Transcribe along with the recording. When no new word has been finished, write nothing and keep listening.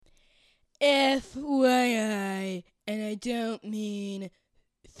FYI, and I don't mean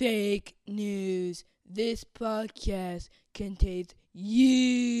fake news, this podcast contains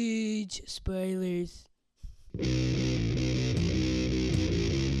huge spoilers.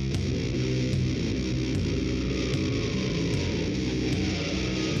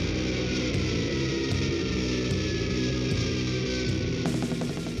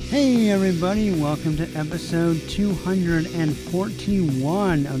 Hey everybody, welcome to episode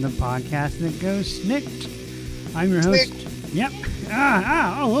 241 of the podcast that goes Snicked. I'm your host. Snicked. Yep.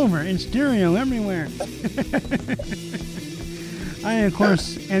 All over, in stereo, everywhere. I, of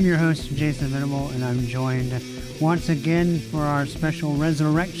course, am your host, Jason Venable, and I'm joined once again for our special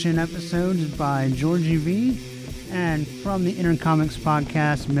Resurrection episodes by Georgie V, and from the Inner Comics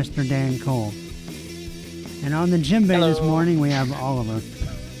podcast, Mr. Dan Cole. And on the Jim Bay this morning, we have Oliver.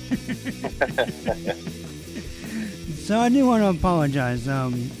 So I do want to apologize.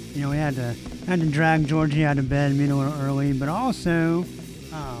 We had to drag Georgie out of bed, meet a little early, but also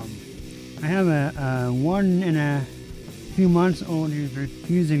I have a 1 and a few months old who's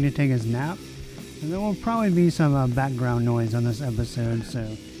refusing to take his nap, and there will probably be some background noise on this episode.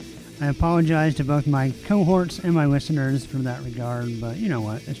 So I apologize to both my cohorts and my listeners for that regard. But you know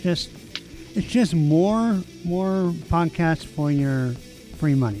what? It's just more podcasts for your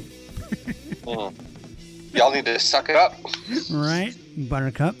free money. Y'all need to suck it up. Right?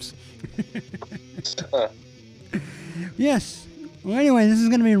 Buttercups. Yes. Well, anyway, this is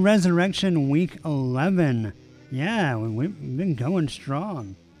going to be Resurrection Week 11. Yeah, we've been going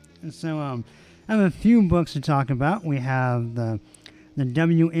strong. And so I have a few books to talk about. We have the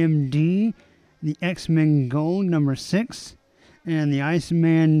WMD, the X-Men Gold number 6, and the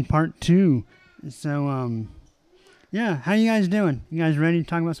Iceman Part 2. So, yeah, how you guys doing? You guys ready to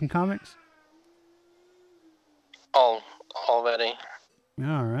talk about some comics? Already.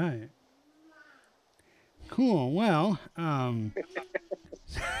 All right. Cool. Well,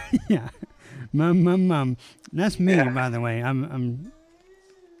 yeah. Mum. That's me, by the way. I'm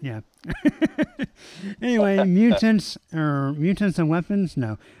yeah. Anyway, Mutants and Weapons?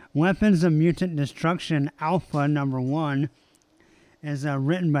 No. Weapons of Mutant Destruction Alpha number 1 is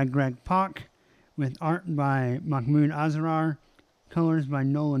written by Greg Pak, with art by Mahmoud Azrar, colors by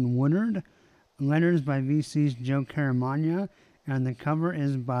Nolan Woodard, letters by VC's Joe Caramagna, and the cover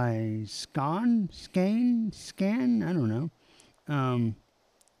is by Scan? I don't know.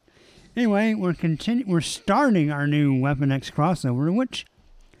 Anyway, we're starting our new Weapon X crossover,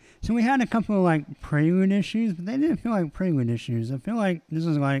 so we had a couple of prelude issues, but they didn't feel like prelude issues. I feel like this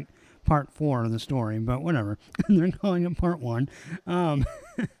is like part 4 of the story, but whatever. They're calling it part 1. And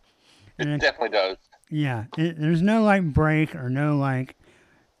it definitely does. Yeah, there's no break or no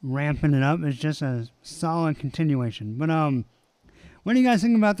ramping it up. It's just a solid continuation. But what do you guys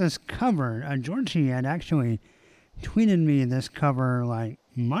think about this cover? Georgie had actually tweeted me this cover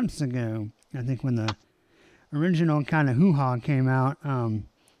months ago. I think when the original kind of hoo-ha came out.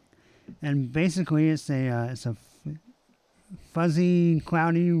 And basically it's a fuzzy,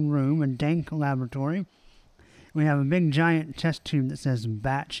 cloudy room, a dank laboratory. We have a big giant test tube that says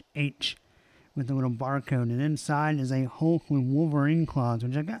Batch H with a little barcode, and inside is a Hulk with Wolverine claws,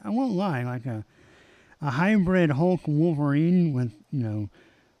 which I won't lie, like a hybrid Hulk Wolverine with,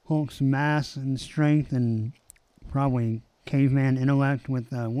 Hulk's mass and strength and probably caveman intellect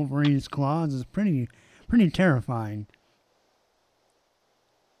with Wolverine's claws is pretty terrifying.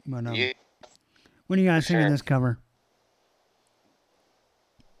 But yeah, what do you guys think of this cover?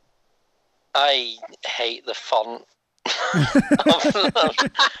 I hate the font.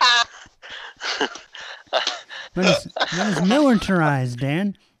 But it's militarized,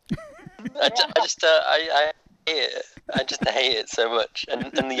 Dan. I hate it. I just hate it so much, and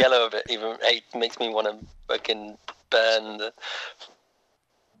the yellow of it even makes me want to fucking burn the.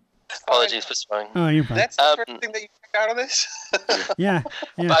 Apologies for swearing. Oh, you're fine. That's the first thing that you picked out of this. Yeah.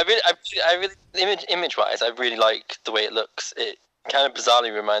 But I really, image-wise, I really like the way it looks. It kind of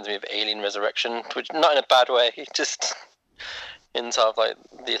bizarrely reminds me of Alien Resurrection, which not in a bad way, just in sort of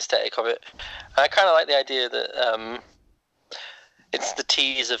the aesthetic of it. I kind of like the idea that it's the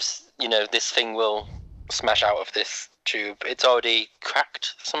tease of this thing will smash out of this tube. It's already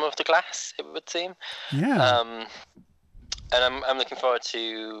cracked some of the glass, it would seem. Yeah. And I'm looking forward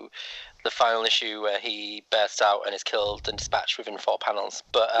to the final issue where he bursts out and is killed and dispatched within 4 panels.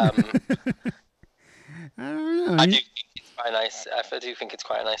 But I don't know. I do think it's quite nice. I do think it's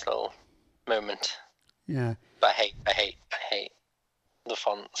quite a nice little moment. Yeah. But I hate the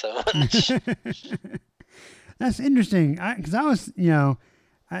font so much. That's interesting. Because I was,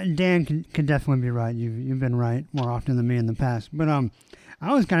 Dan could definitely be right. You've been right more often than me in the past. But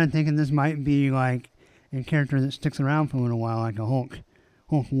I was kind of thinking this might be like a character that sticks around for a little while, like a Hulk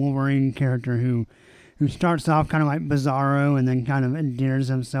Wolverine character who starts off kind of like Bizarro and then kind of endears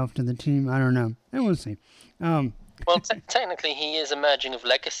himself to the team. I don't know. And we'll see. Well, technically, he is a merging of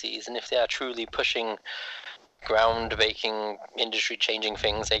legacies, and if they are truly pushing ground-breaking, industry-changing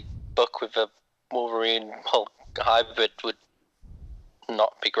things, a book with a Wolverine Hulk hybrid would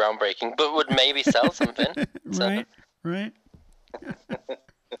not be groundbreaking, but would maybe sell something. Right.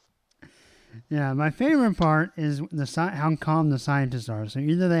 Yeah, my favorite part is how calm the scientists are. So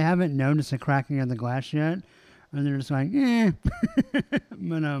either they haven't noticed the cracking of the glass yet, or they're just like, eh.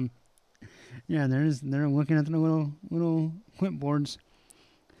 But yeah, they're looking at the little clipboards.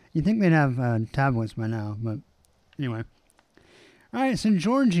 You'd think they'd have tablets by now, but anyway. All right, so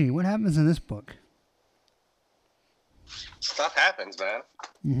Georgie, what happens in this book? Stuff happens, man.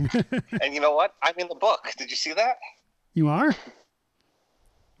 And you know what? I'm in the book. Did you see that? You are?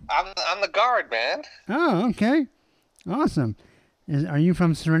 I'm the guard, man. Oh, okay. Awesome. Are you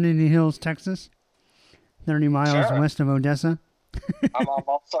from Serenity Hills, Texas? 30 miles west of Odessa? I'm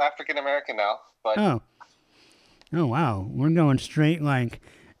also African American now. But Oh, wow. We're going straight like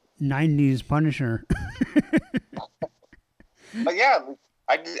 90s Punisher. But yeah,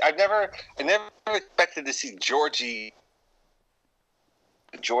 I never expected to see Georgie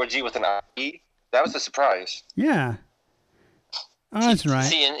with an I. That was a surprise. Yeah. Oh, that's right.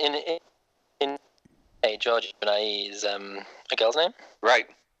 See, in Georgie Benaye is a girl's name. Right.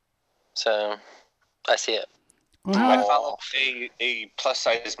 So, I see it. Well, I follow a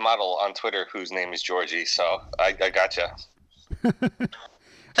plus-size model on Twitter whose name is Georgie, so I gotcha.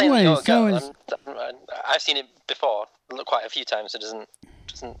 Anyway, I've seen it before, quite a few times. It doesn't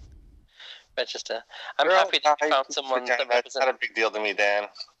register. I'm happy that you found someone that represents. That's not a big deal to me, Dan.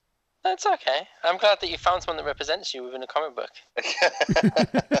 That's okay. I'm glad that you found someone that represents you within a comic book.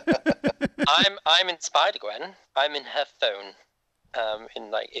 I'm in Spider-Gwen. I'm in her phone.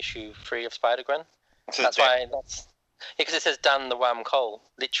 In like issue 3 of Spider-Gwen. That's why. Because it says Dan the Wham Cole,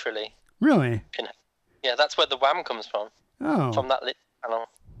 literally. Really? Yeah, that's where the Wham comes from. Oh. From that lit panel.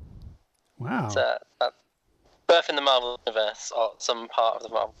 Wow. It's birth in the Marvel Universe, or some part of the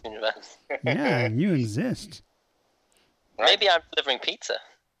Marvel Universe. Yeah, you exist. Maybe I'm delivering pizza.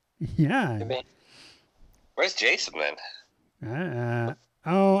 Yeah. Maybe. Where's Jason then?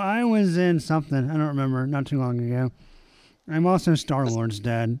 I was in something. I don't remember. Not too long ago. I'm also Star-Lord's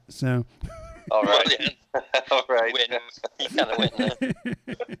dad, so... All right. All right. Win. You kind of win.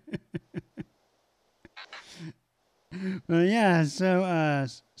 Well, yeah.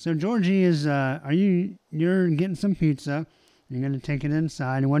 So Georgie is. You're getting some pizza. You're gonna take it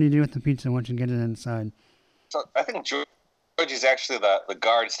inside. And what do you do with the pizza once you get it inside? So I think Georgie's actually the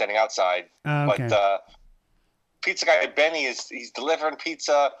guard standing outside. Okay. But pizza guy Benny he's delivering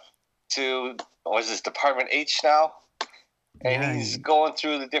pizza to what is this, Department H now, and he's going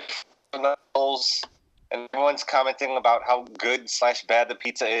through the different levels, and everyone's commenting about how good / bad the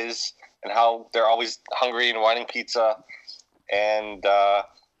pizza is, and how they're always hungry and wanting pizza. And the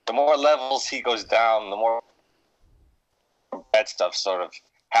more levels he goes down, the more bad stuff sort of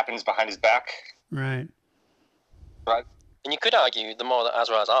happens behind his back. Right. Right. And you could argue the more that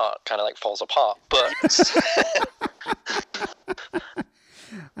Azrael's art kind of like falls apart, but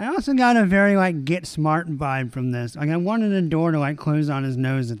I also got a very like Get Smart vibe from this. Like I wanted the door to like close on his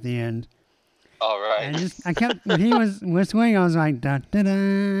nose at the end. All right. And I kept when he was whistling, I was like da da da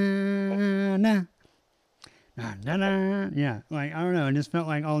da da da da. Yeah, like I don't know. It just felt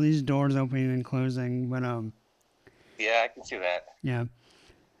like all these doors opening and closing. But yeah, I can see that. Yeah.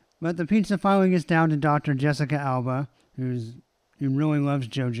 But the pizza finally gets down to Dr. Jessica Alba, who really loves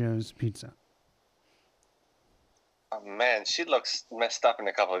JoJo's pizza. Oh man, she looks messed up in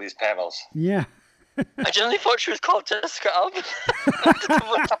a couple of these panels. Yeah. I generally thought she was called Jessica Alba.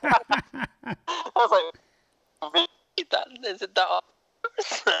 I was like, really? Is it that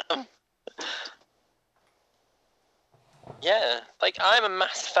awesome? Yeah, like I'm a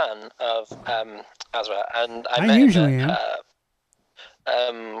massive fan of Azra, and I met usually him am.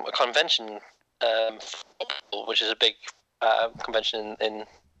 at a convention, which is a big convention in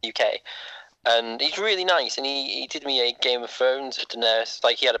UK. And he's really nice, and he did me a Game of Thrones with Daenerys.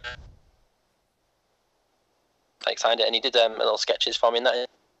 Like he had signed it, and he did little sketches for me. And that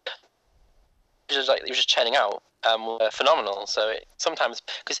it was like he was just churning out, were phenomenal. So sometimes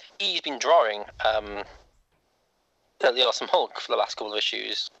because he's been drawing Totally Awesome Hulk for the last couple of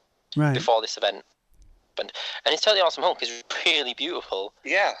issues before this event, and his Totally Awesome Hulk is really beautiful.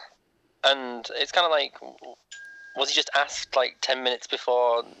 Yeah, and it's kind of like was he just asked like 10 minutes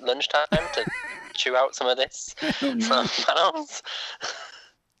before lunchtime to chew out some of this from panels?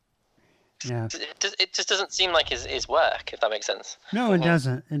 Yeah. It just doesn't seem like his work, if that makes sense. No, it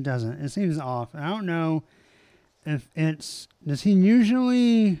doesn't. It doesn't. It seems off. I don't know if it's... Does he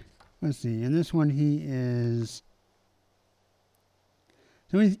usually... Let's see. In this one, he is...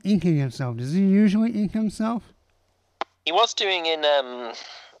 So he's inking himself. Does he usually ink himself? He was doing in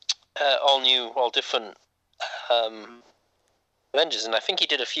all new, all different Avengers, and I think he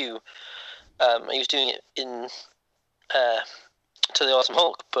did a few. He was doing it in To the Awesome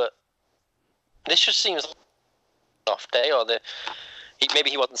Hulk, but this just seems like an off day, or maybe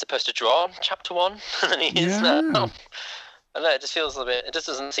he wasn't supposed to draw Chapter 1, and he is now. I don't know, it just feels a bit... It just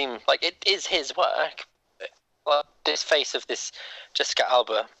doesn't seem like it is his work. Like this face of this Jessica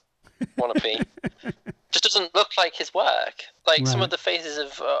Alba wannabe just doesn't look like his work. Like some of the faces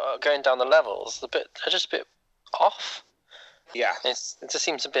of going down the levels, are just a bit off. Yeah, it just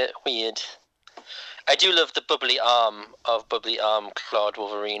seems a bit weird. I do love the bubbly arm Claude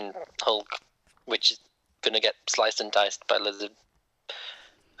Wolverine Hulk, which is gonna get sliced and diced by lizard.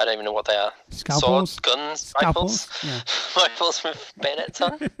 I don't even know what they are. Scalpels? Swords, guns, Scalpels? rifles, Yeah. rifles with bayonets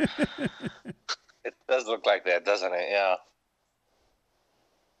on. it does look like that, doesn't it? Yeah.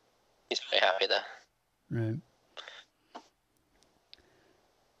 He's very happy there. Right.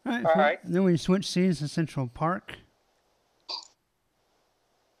 All All right. Then we switch scenes to Central Park.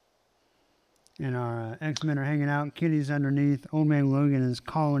 And our X-Men are hanging out. Kitty's underneath. Old Man Logan is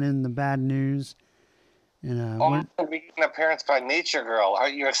calling in the bad news. And making an appearance by Nature Girl.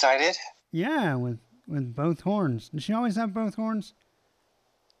 Aren't you excited? yeah, with both horns. Does she always have both horns?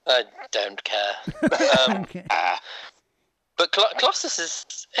 I don't care. Okay. But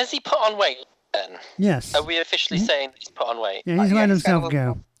Colossus has he put on weight then? Yes. Are we officially saying he's put on weight? Yeah, he's letting himself he's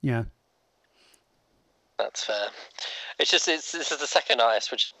go. Yeah. That's fair. It's just this is the second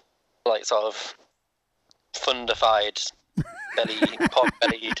artist which like sort of fundified pot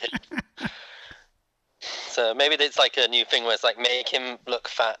belly. So maybe it's like a new thing where it's like make him look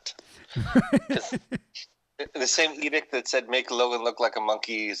fat. The same edict that said make Logan look like a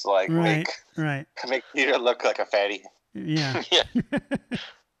monkey is like Right. make Peter look like a fatty. Yeah. Yeah.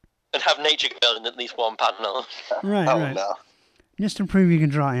 And have Nature Girl in at least one panel. Right. Oh no. Just to prove you can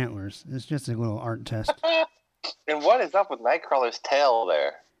draw antlers. It's just a little art test. And what is up with Nightcrawler's tail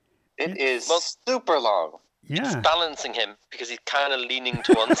there? It is super long. Yeah. It's balancing him because he's kind of leaning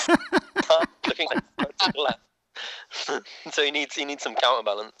to one side, looking like to the left. So he needs some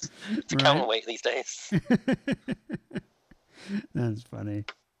counterbalance. It's counterweight these days. That's funny.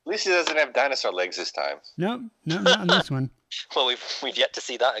 At least he doesn't have dinosaur legs this time. Nope, not on this one. Well, we've yet to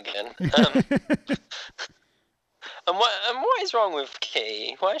see that again. And what is wrong with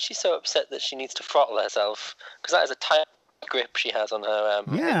Kitty? Why is she so upset that she needs to throttle herself? Because that is a tight grip she has on her.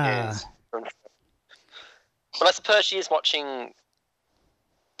 Yeah. Well, I suppose she is watching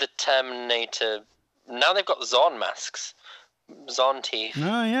the Terminator. Now they've got Zorn masks, Zorn teeth.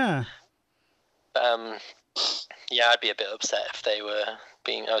 Oh yeah. Yeah, I'd be a bit upset if I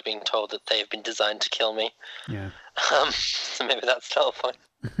was being told that they've been designed to kill me. Yeah. So maybe that's terrifying.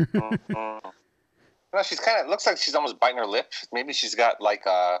 No, she's kind of looks like she's almost biting her lip. Maybe she's got like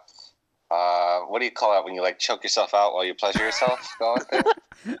what do you call it when you like choke yourself out while you pleasure yourself?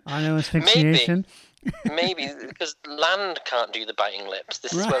 I know it's asphyxiation. Maybe because Land can't do the biting lips.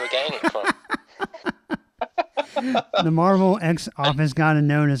 This is where we're getting it from. The Marvel X office got a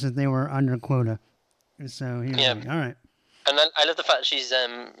notice that they were under quota, so he was like, all right. And I love the fact she's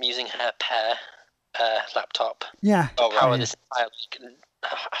using her Pear laptop. Yeah. To power this entire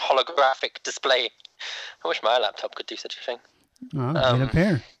holographic display. I wish my laptop could do such a thing. Well, get a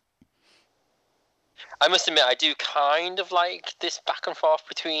pair. I must admit, I do kind of like this back and forth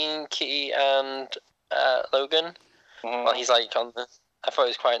between Kitty and Logan. While he's like on the... I thought it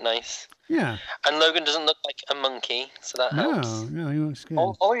was quite nice. Yeah. And Logan doesn't look like a monkey, so that helps. No, he looks good.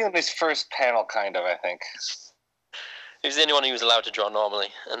 Only in his first panel, kind of, I think. He was the only one who was allowed to draw normally,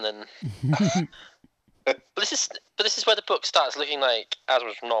 and then... But this is where the book starts looking like as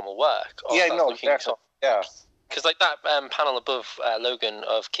was normal work. Yeah, no, definitely. Yeah. Because like that panel above Logan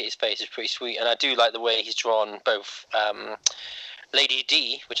of Kitty's face is pretty sweet, and I do like the way he's drawn both Lady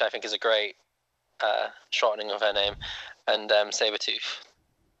D, which I think is a great shortening of her name, and Sabretooth.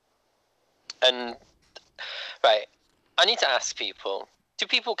 And right, I need to ask people: do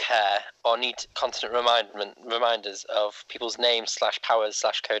people care or need constant reminders of people's names / powers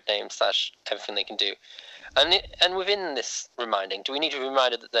 / code names / everything they can do? And within this reminding, do we need to be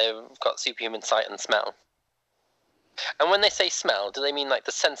reminded that they've got superhuman sight and smell? And when they say smell, do they mean like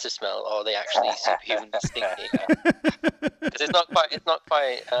the sense of smell, or are they actually superhuman stinky? Because it's not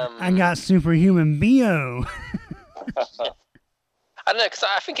quite. I got superhuman BO. I don't know, because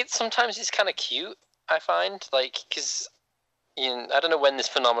I think sometimes it's kind of cute. I find because I don't know when this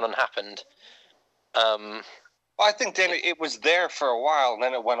phenomenon happened. Well, I think then it was there for a while, and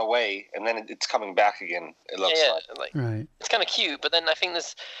then it went away, and then it's coming back again. It looks like. Right. It's kind of cute, but then I think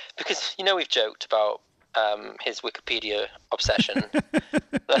there's because we've joked about his Wikipedia obsession,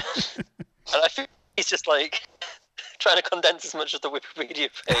 and I think he's just like trying to condense as much of the Wikipedia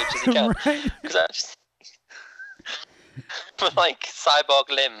page as he can. Because I just with like cyborg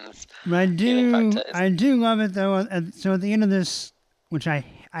limbs. I do love it though. So at the end of this, which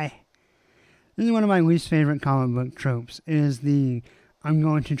this is one of my least favorite comic book tropes, is the "I'm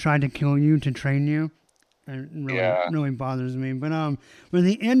going to try to kill you to train you." It really bothers me. But at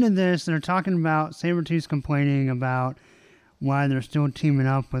the end of this, they're talking about Sabretooth's complaining about why they're still teaming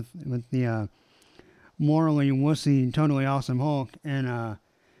up with the morally wussy, totally awesome Hulk, and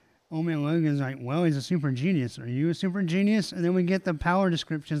Old Man Logan's like, well, he's a super genius. Are you a super genius? And then we get the power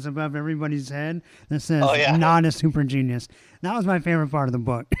descriptions above everybody's head that says, not a super genius. That was my favorite part of the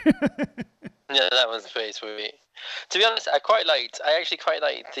book. Yeah, that was pretty sweet. To be honest, I actually quite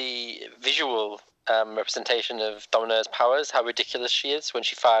liked the visual representation of Domino's powers, how ridiculous she is when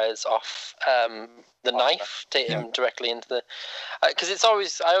she fires off the knife to hit him directly into the... Because I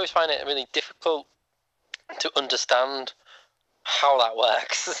always find it really difficult to understand how that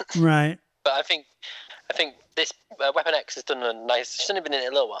works. Right. But I think this Weapon X has done a nice... She's only been in it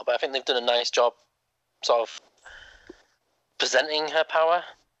a little while, but I think they've done a nice job sort of presenting her power.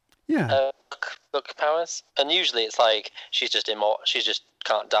 Yeah. Book powers. And usually it's like she's just immortal. She just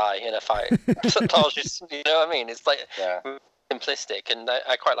can't die in a fight. You know what I mean? It's like simplistic. And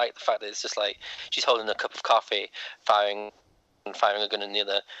I quite like the fact that it's just like she's holding a cup of coffee, firing a gun in the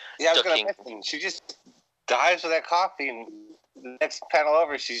other. Yeah, I was going to mention, she just dives with that coffee, and the next panel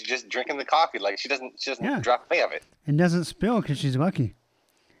over, she's just drinking the coffee. Like she doesn't drop any of it. It doesn't spill because she's lucky.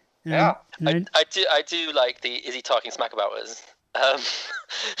 Yeah. I do like the "is he talking smack about us"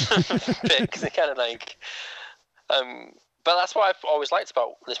 bit, because it kind of like but that's what I've always liked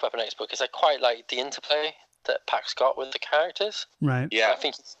about this Weapon X book, is I quite like the interplay that Pax got with the characters. Right. Yeah. I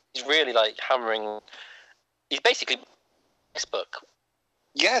think he's really like hammering. He's basically X book.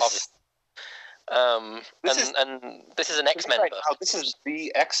 Yes. Obviously. And this is an X-Men book. This is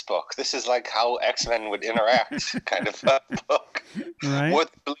the X book. This is like how X-Men would interact, kind of book. Right.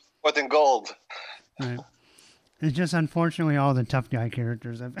 With in gold. Right. It's just unfortunately all the tough guy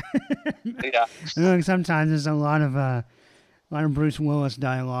characters. Yeah. Like sometimes there's a lot of Bruce Willis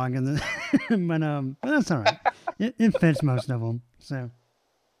dialogue, but that's all right. It fits most of them. So.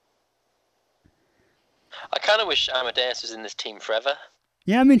 I kind of wish Amadeus was in this team forever.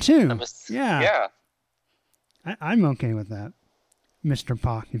 Yeah, me too. Yeah. Yeah. I'm okay with that, Mr.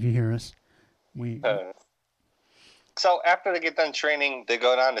 Pock. If you hear us, So after they get done training, they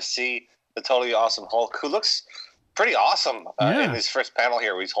go down to see the totally awesome Hulk, who looks pretty awesome in his first panel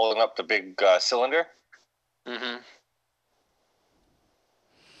here, where he's holding up the big cylinder. Mm-hmm.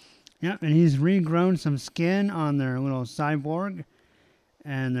 Yeah, and he's regrown some skin on their little cyborg,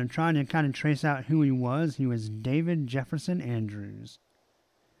 and they're trying to kind of trace out who he was. He was David Jefferson Andrews.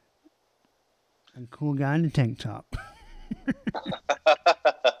 A cool guy in a tank top.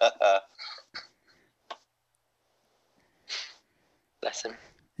 Bless him.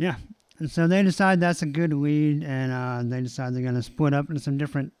 Yeah. And so they decide that's a good lead, and they decide they're going to split up into some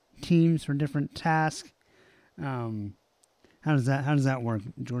different teams for different tasks. How does that work,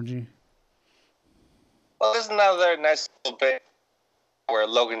 Georgie? Well, there's another nice little bit where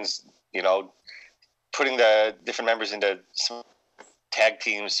Logan's, putting the different members into some tag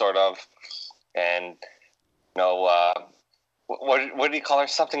teams, sort of, and what do you call her?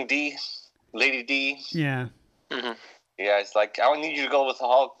 Something D, Lady D. Yeah. Mm-hmm. Yeah, it's like, I need you to go with the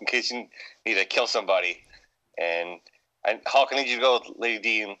Hulk in case you need to kill somebody, and Hulk, I need you to go with Lady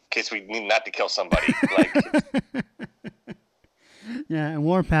D in case we need not to kill somebody. Yeah, and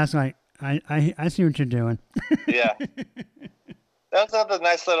Warpath's like, I see what you're doing. Yeah. That was another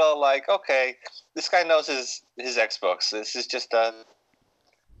nice little, okay, this guy knows his X books. This is just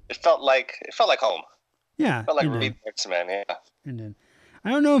it felt like home. Yeah. It felt like reading X-Men, yeah. It did. I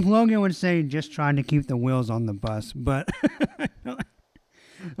don't know if Logan would say just trying to keep the wheels on the bus, but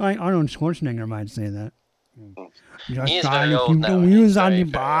like Arnold Schwarzenegger might say that. Just trying to keep the wheels on the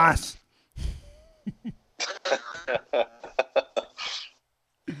bus.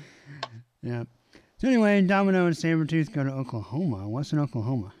 Yeah. So anyway, Domino and Sabretooth go to Oklahoma. What's in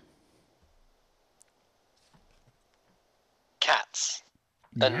Oklahoma? cats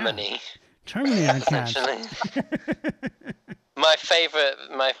and Yeah. money. Terminator cats. Essentially. My favorite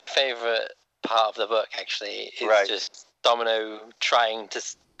part of the book actually is Right. just Domino trying to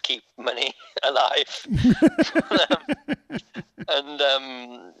keep money alive.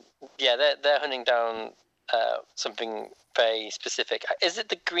 Yeah, they're hunting down something very specific. Is it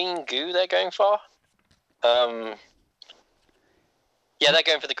the green goo they're going for? Yeah, they're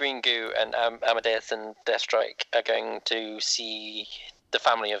going for the green goo, and Amadeus and Deathstrike are going to see the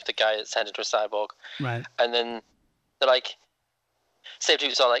family of the guy that's turned into a cyborg. Right. And then they're like,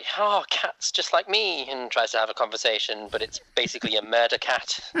 Sabretooth's all like, "Oh, cat's just like me," and tries to have a conversation, but it's basically a murder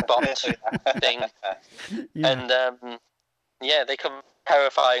cat bot thing. Yeah. And yeah, they come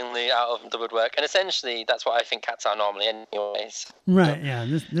terrifyingly out of the woodwork, and essentially that's what I think cats are normally, anyways. Right. Yeah.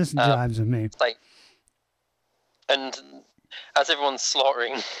 This drives with me. Like, and as everyone's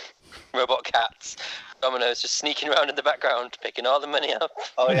slaughtering robot cats, Domino's just sneaking around in the background, picking all the money up.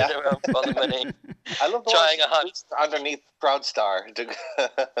 Oh, yeah. Around for all the money. I love the Trying one a hunt. reached underneath Proudstar.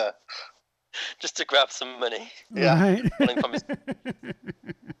 Just to grab some money. Yeah. Right. Pulling from his...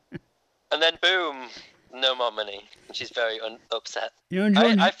 And then boom, no more money. And she's very upset. You know,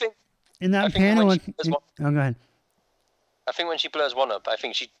 George, I think in I that think panel. when she does Oh, go ahead. I think when she blows one up, I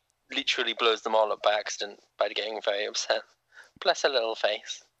think she literally blows them all up by accident by getting very upset. Bless her little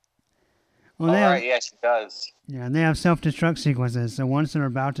face. Well, All they right, have, yeah, she does. yeah, they have self-destruct sequences. So once they're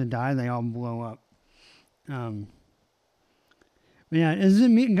about to die, they all blow up. But yeah, is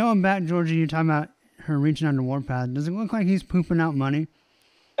it going back, Georgie? You talking about her reaching under Warpath? Does it look like he's pooping out money?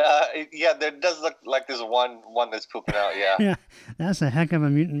 Yeah, there does look like there's one that's pooping out. Yeah. Yeah, that's a heck of a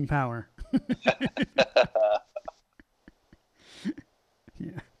mutant power.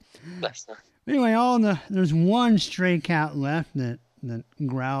 Yeah. Bless her. Anyway, there's one stray cat left that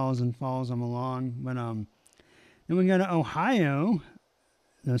growls and follows them along. But then we go to Ohio,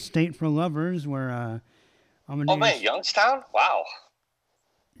 the state for lovers, where Amadeus. Oh man, Youngstown! Wow.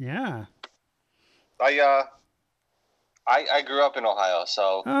 Yeah. I grew up in Ohio,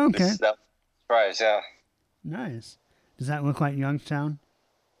 so Oh, okay. that surprise. Yeah. Nice. Does that look like Youngstown?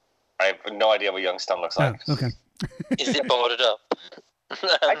 I have no idea what Youngstown looks like. Oh, okay. Is it boarded up?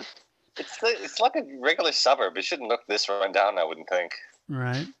 It's like a regular suburb. It shouldn't look this run down, I wouldn't think.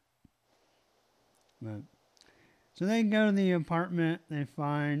 Right. But, so they go to the apartment. They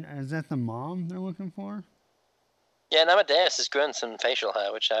find, is that the mom they're looking for? Yeah, and Amadeus has grown some facial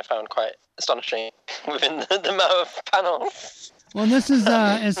hair, which I found quite astonishing within the amount of panels. Well, this is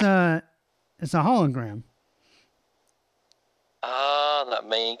it's a hologram. Ah, that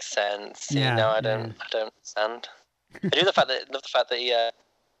makes sense. See, Yeah, now I yeah. don't understand. I love the fact that he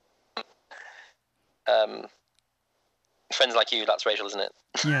friends like you, that's racial, isn't it?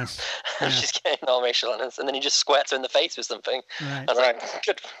 Yes. Yeah. She's getting all racial on us, and then he just squirts her in the face with something. Right. I was like,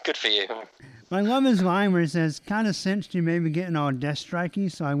 good for you. I love his line where he says, kind of sensed you may be getting all death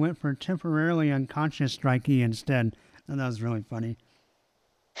strikey, so I went for temporarily unconscious strikey instead. And that was really funny.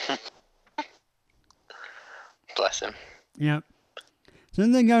 Bless him. Yep. So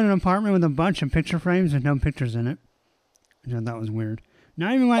then they go to an apartment with a bunch of picture frames with no pictures in it. Which I thought was weird.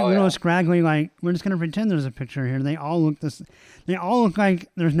 Not even like little scraggly, like, we're just going to pretend there's a picture here. They all look like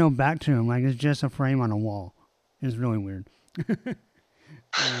there's no back to them. Like it's just a frame on a wall. It's really weird.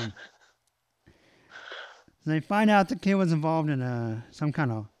 They find out the kid was involved in some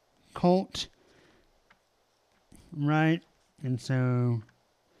kind of cult, right? And so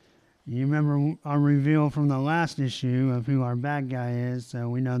you remember our reveal from the last issue of who our bad guy is, so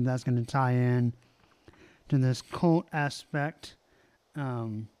we know that's going to tie in to this cult aspect.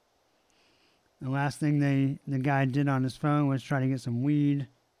 The last thing the guy did on his phone was try to get some weed.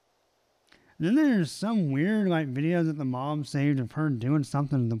 And then there's some weird like video that the mom saved of her doing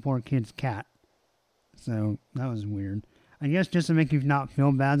something to the poor kid's cat. So that was weird. I guess just to make you not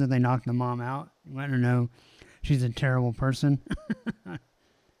feel bad that they knocked the mom out, let her know she's a terrible person. That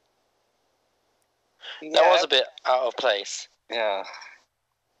was a bit out of place. Yeah.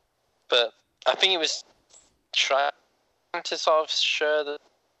 But I think it was trying to sort of show that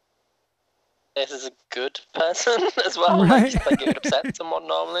this is a good person as well. Right. Like it would upset someone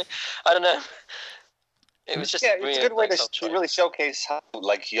normally. I don't know. It was just It's weird, a good way like, to really showcase how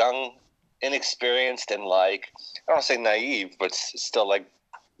like young, inexperienced, and like I don't want to say naive, but still like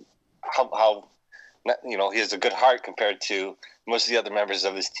how he has a good heart compared to most of the other members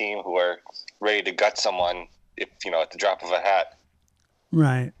of his team who are ready to gut someone if at the drop of a hat.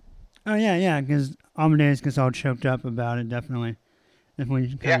 Right. Oh yeah, because Amadeus gets all choked up about it. Definitely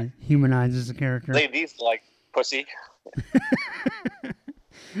kind of humanizes the character. Ladies like pussy.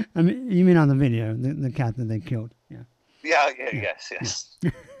 I mean, you mean on the video, the cat that they killed? Yeah. Yes.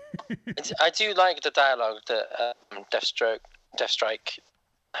 I do like the dialogue that Deathstrike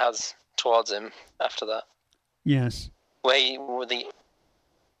has towards him after that. Yes. Where he, with the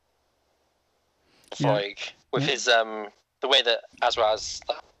Foig, with his the way that Azraz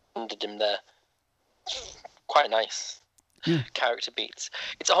handed him there, quite nice. Yeah. Character beats.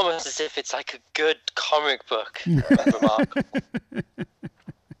 It's almost as if it's like a good comic book. Remark.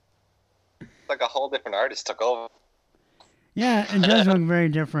 Like a whole different artist took over. Yeah, it does look very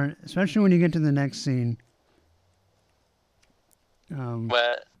different, especially when you get to the next scene.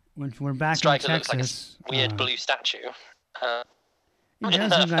 Where when we're back Stryker in looks like Texas. a weird blue statue. It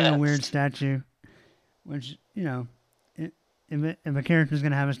does look like a weird statue, which, you know, if a character's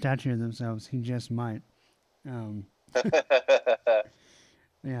going to have a statue of themselves, he just might.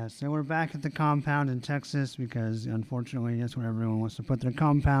 Yeah, so we're back at the compound in Texas because, unfortunately, that's where everyone wants to put their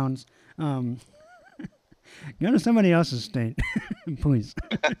compounds. Go to somebody else's state, please.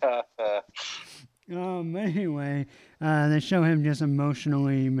 Anyway, they show him just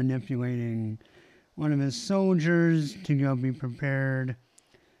emotionally manipulating one of his soldiers to go be prepared.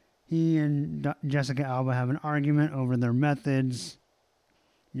 He and Jessica Alba have an argument over their methods.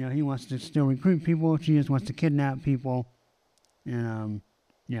 You know, he wants to still recruit people. She just wants to kidnap people. And,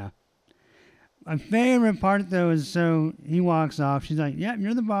 yeah. My favorite part, though, is so he walks off. She's like, yep,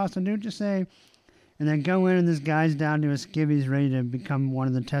 you're the boss. I'll do what you say. And then go in, and this guy's down to his skivvies, ready to become one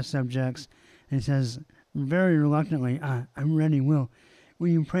of the test subjects. And he says, very reluctantly, I'm ready, Will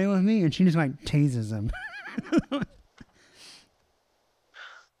you pray with me? And she just, like, tases him.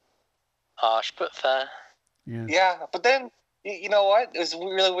 Harsh, but fair. Yeah, but then, you know what? It was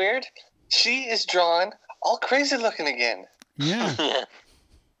really weird. She is drawn all crazy looking again. Yeah. Yeah.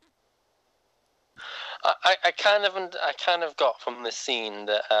 I kind of got from this scene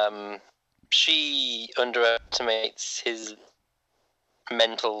that she underestimates his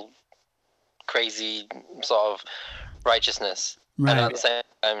mental crazy sort of righteousness, Right. and at the same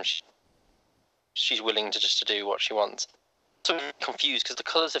time she's willing to do what she wants. So I'm confused because the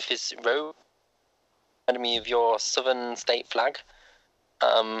colours of his robe reminded me of your southern state flag.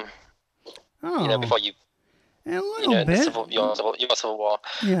 Oh. You know, before you. A little bit. Your Civil War.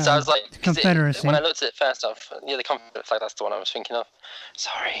 Yeah, So I was like, Confederacy. when I looked at it first off, the Confederate flag, that's the one I was thinking of.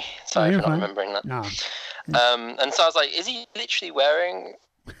 Sorry for you're not fine. remembering that. No. And so I was like, is he literally wearing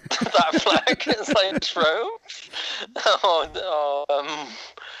that flag? It's like his robe? I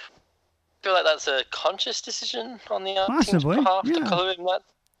feel like that's a conscious decision on the art team's Possibly, behalf yeah. to colour him that.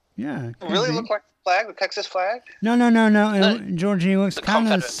 Yeah. Really look like the flag, the Texas flag? No. Georgie looks The kind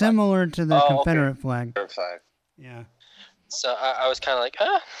of Confederate similar to the Oh, Confederate flag. Flag. Yeah. So I was kind of like,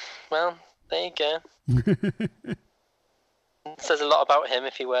 well, there you go. It says a lot about him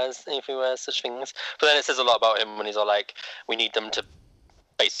if he wears such things. But then it says a lot about him when he's all like, we need them to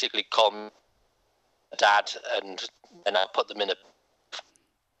basically call me dad, and I put them in a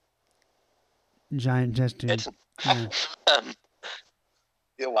Giant gesture. pit. Yeah.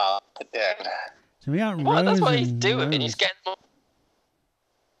 Yeah, wow. Yeah. So we got Well, Rose that's what he's and doing. Rose. He's getting.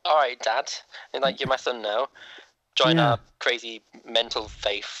 All right, Dad. And like, you're my son now. Join Yeah. our crazy mental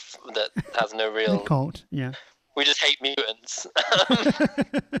faith that has no The real. cult. Yeah. We just hate mutants.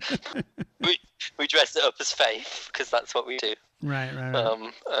 we dress it up as faith because that's what we do. Right.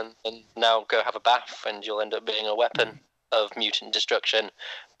 And now go have a bath, and you'll end up being a weapon of mutant destruction.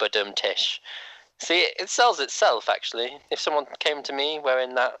 But tish. See, it sells itself actually. If someone came to me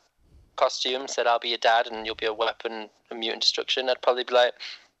wearing that costume, said I'll be your dad and you'll be a weapon of mutant destruction, I'd probably be like,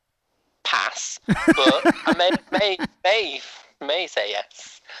 pass. But I may say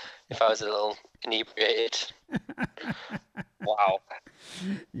yes if I was a little inebriated. Wow.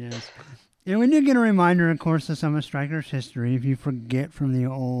 Yes. Yeah, we do get a reminder, of course, of some of Stryker's history. If you forget from the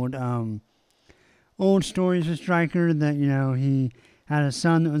old stories of Stryker, that, you know, he had a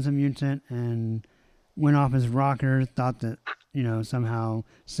son that was a mutant and went off his rocker, thought that, you know, somehow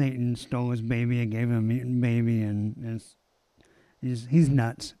Satan stole his baby and gave him a mutant baby, and he's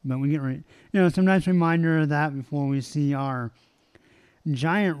nuts. But we get, some nice reminder of that before we see our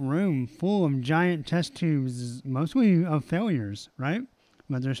giant room full of giant test tubes, mostly of failures, right?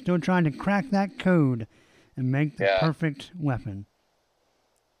 But they're still trying to crack that code and make the perfect weapon.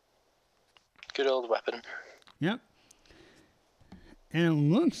 Good old weapon. Yep. And it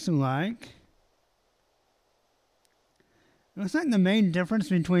looks like the main difference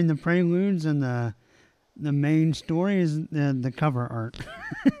between the preludes and the main story is the cover art.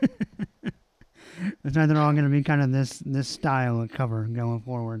 It's like they're all going to be kind of this style of cover going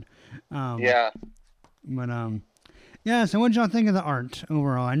forward. Yeah. But yeah. So what did y'all think of the art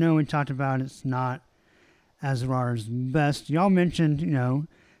overall? I know we talked about it's not Azrar's best. Y'all mentioned,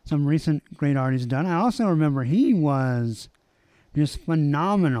 some recent great art he's done. I also remember he was just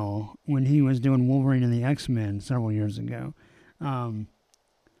phenomenal when he was doing Wolverine and the X-Men several years ago.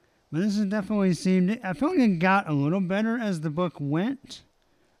 But this has definitely seemed, I feel like it got a little better as the book went,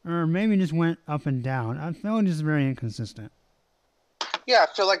 or maybe just went up and down. I feel like it's very inconsistent. Yeah,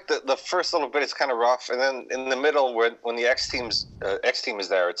 I feel like the first little bit is kind of rough, and then in the middle, when the X team is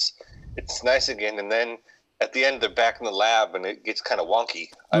there, it's nice again, and then at the end they're back in the lab, and it gets kind of wonky.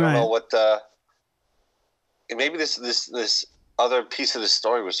 I don't know what. Maybe this other piece of the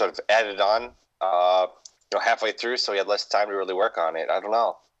story was sort of added on, halfway through, so he had less time to really work on it. I don't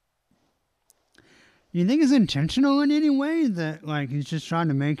know. You think it's intentional in any way that he's just trying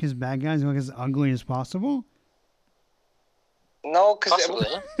to make his bad guys look as ugly as possible? No, because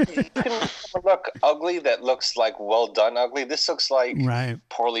you can look ugly that looks like well done ugly. This looks like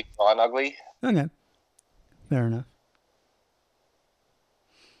poorly drawn ugly. Okay, fair enough.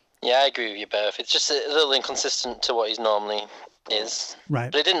 Yeah, I agree with you both. It's just a little inconsistent to what he normally is.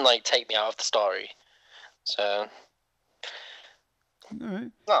 Right. But it didn't take me out of the story. So. All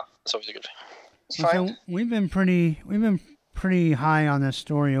right. No, it's always a good thing. So we've been pretty high on this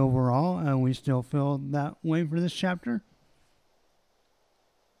story overall. We still feel that way for this chapter.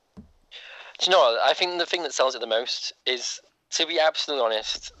 Do you know what? I think the thing that sells it the most is, to be absolutely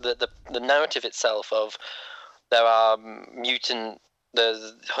honest, the narrative itself of there are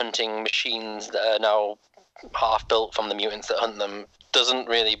there's hunting machines that are now half built from the mutants that hunt them doesn't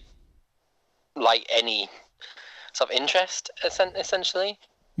really light any sort of interest, essentially.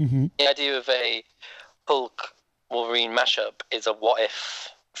 Mm-hmm. The idea of a Hulk Wolverine mashup is a what if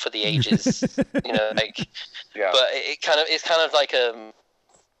for the ages, Yeah. But it's kind of like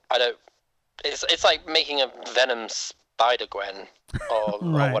it's like making a Venom Spider-Gwen or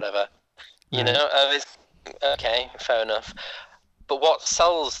whatever, It's, okay, fair enough. But what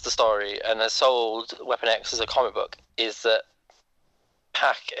sells the story and has sold Weapon X as a comic book is that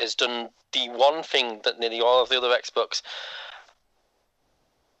Pack has done the one thing that nearly all of the other X books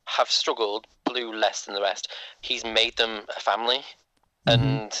have struggled, Blue less than the rest. He's made them a family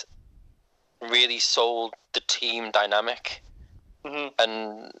and really sold the team dynamic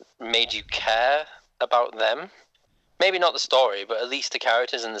and made you care about them. Maybe not the story, but at least the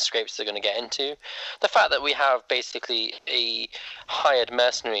characters and the scrapes they're going to get into. The fact that we have basically a hired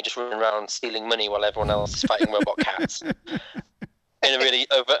mercenary just running around stealing money while everyone else is fighting robot cats in a really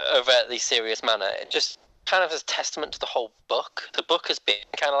overtly serious manner, it just kind of is testament to the whole book. The book has been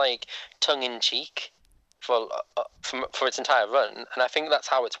kind of tongue-in-cheek for its entire run, and I think that's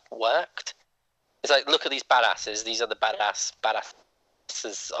how it's worked. It's look at these badasses. These are the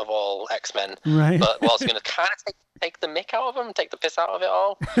badasses of all X-Men. Right. But we're also going to kind of take the mick out of them, take the piss out of it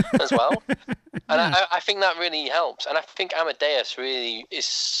all as well. And I think that really helps. And I think Amadeus really is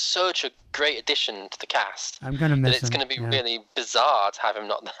such a great addition to the cast. I'm going to miss him. It's going to be really bizarre to have him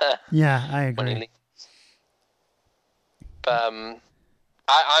not there. Yeah, I agree. But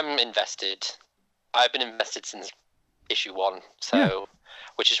I'm invested. I've been invested since issue 1, so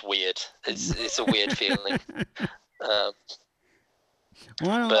which is weird. It's a weird feeling.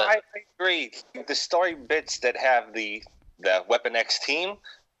 I agree. The story bits that have the Weapon X team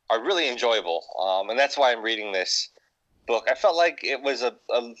are really enjoyable, and that's why I'm reading this book. I felt like it was a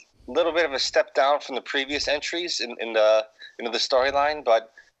little bit of a step down from the previous entries in the storyline,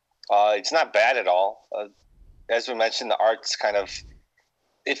 but it's not bad at all. As we mentioned, the art's kind of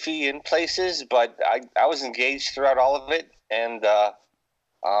iffy in places, but I was engaged throughout all of it, and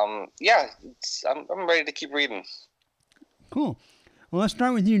I'm ready to keep reading. Cool. Well, let's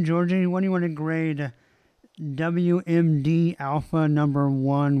start with you, Georgie. What do you want to grade WMD Alpha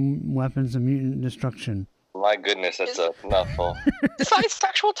 #1 Weapons of Mutant Destruction? My goodness, that's a mouthful. Is that its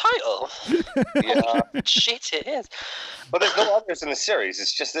actual title? Yeah. Shit, it is. But there's no others in the series.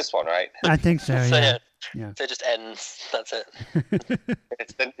 It's just this one, right? I think so, So yeah. it just ends. That's it.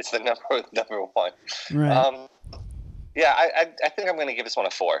 It's the number one. Right. I think I'm going to give this one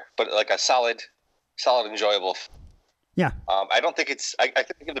a 4, but like a solid, enjoyable. Yeah. I don't think it's. I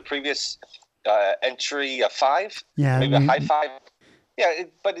think I give the previous entry a 5. Yeah. Maybe a high 5. Yeah,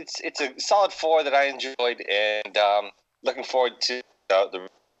 but it's a solid 4 that I enjoyed, and looking forward to the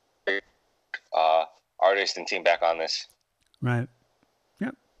artist and team back on this. Right.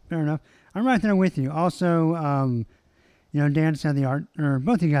 Yep. Fair enough. I'm right there with you. Also, Dan said the art, or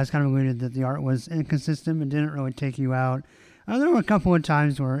both of you guys kind of alluded that the art was inconsistent but didn't really take you out. There were a couple of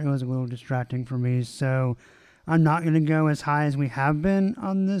times where it was a little distracting for me, so I'm not going to go as high as we have been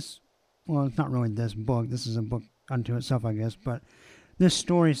on this. Well, it's not really this book. This is a book unto itself, I guess, but this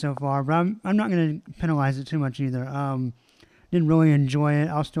story so far, but I'm not going to penalize it too much either. Didn't really enjoy it.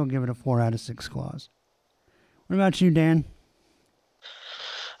 I'll still give it a 4 out of 6 claws. What about you, Dan?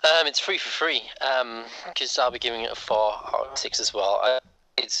 It's 3 for 3, because I'll be giving it a 4 out of 6 as well.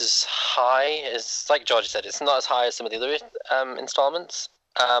 It's as high as, like George said, it's not as high as some of the other installments.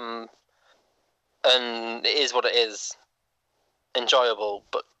 And it is what it is. Enjoyable,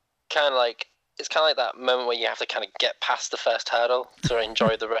 but kind of like, it's kind of like that moment where you have to kind of get past the first hurdle to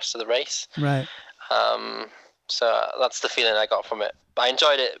enjoy the rest of the race. Right. So that's the feeling I got from it. I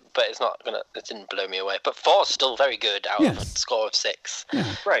enjoyed it, but it didn't blow me away. But 4 is still very good out of a score of 6.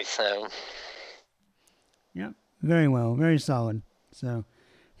 Yeah. Right. So. Yep. Very well. Very solid. So,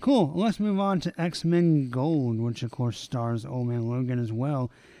 cool. Let's move on to X-Men Gold, which of course stars Old Man Logan as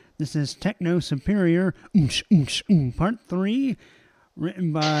well. This is Techno Superior, Part 3,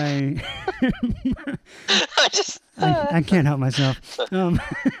 written by... I can't help myself.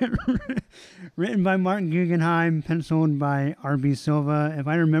 Written by Mark Guggenheim, penciled by R.B. Silva. If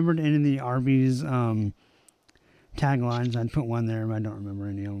I remembered any of the R.B.'s taglines, I'd put one there, but I don't remember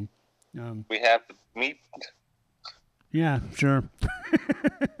any of them. We have meat. Yeah, sure.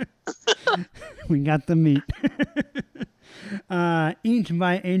 We got the meat. Inked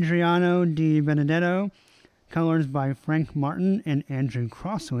by Adriano Di Benedetto. Colors by Frank Martin and Andrew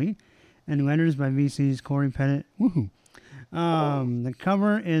Crossley. And letters by VC's Corey Pettit. Woohoo! The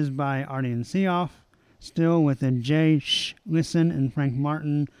cover is by Ardian Seoff, still with a Jay Listen and Frank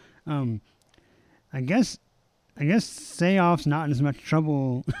Martin. I guess Seoff's not in as much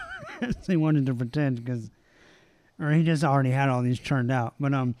trouble as they wanted to pretend, or he just already had all these churned out.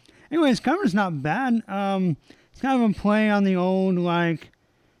 But anyways, cover's not bad. It's kind of a play on the old like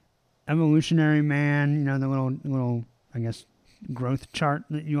Evolutionary Man, you know, the little I guess growth chart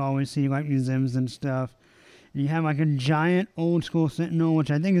that you always see like museums and stuff. And you have like a giant old school Sentinel,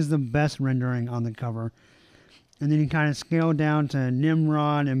 which I think is the best rendering on the cover. And then you kind of scale down to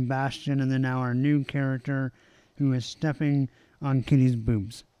Nimrod and Bastion, and then now our new character who is stepping on Kitty's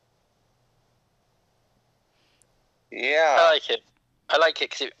boobs. Yeah. I like it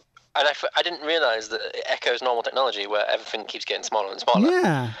because I didn't realize that it echoes normal technology where everything keeps getting smaller and smaller.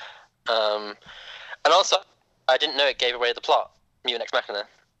 Yeah. And also, I didn't know it gave away the plot, Mutant Ex Machina.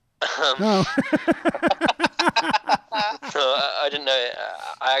 Oh. So I didn't know it.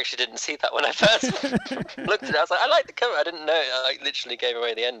 I actually didn't see that when I first looked at it. I was like, I like the cover. I didn't know it like literally gave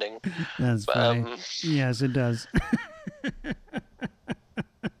away the ending. That's funny. Yes, it does.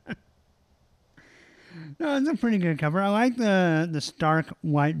 No, it's a pretty good cover. I like the stark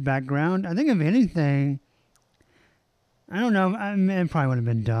white background. I think if anything, I don't know. It probably would have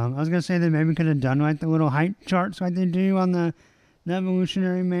been dumb. I was gonna say they maybe could have done like the little height charts like they do on the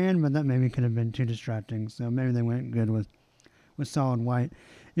Evolutionary Man, but that maybe could have been too distracting. So maybe they went good with solid white.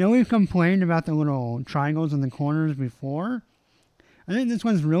 You know, we've complained about the little triangles in the corners before. I think this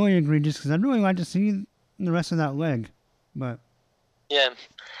one's really egregious because I'd really like to see the rest of that leg. But yeah.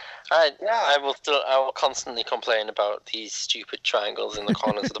 I will constantly complain about these stupid triangles in the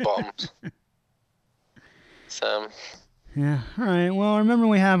corners of the bottoms. So. Yeah. All right. Well, remember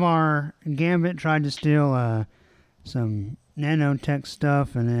we have our Gambit tried to steal some nanotech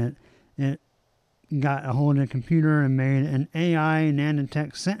stuff, and it got a hold of the computer and made an AI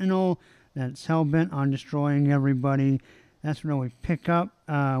nanotech sentinel that's hell-bent on destroying everybody. That's where we pick up.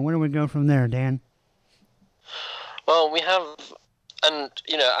 Where do we go from there, Dan? Well, we have... And,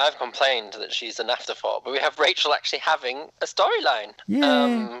 you know, I've complained that she's an afterthought, but we have Rachel actually having a storyline,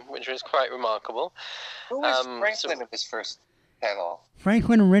 which was quite remarkable. Who was Franklin in this first panel?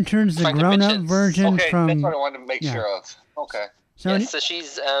 Franklin Richards, the grown-up version from... Okay, that's what I wanted to make sure of. Okay. So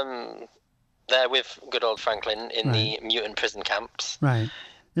she's there with good old Franklin in the mutant prison camps. Right.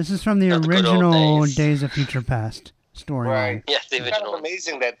 This is from the original Days of Future Past storyline. Right. Yes, the original. It's kind of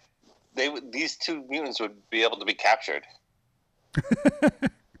amazing that these two mutants would be able to be captured.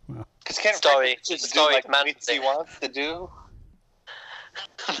 Because Franklin just do like what he wants to do.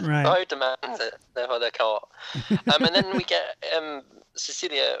 Right. Story demands it, therefore they're caught. And then we get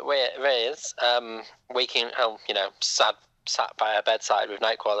Cecilia Reyes waking, sat by her bedside with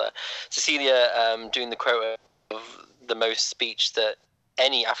Nightcrawler. Cecilia doing the quote of the most speech that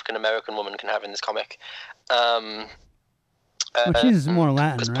any African American woman can have in this comic. She's more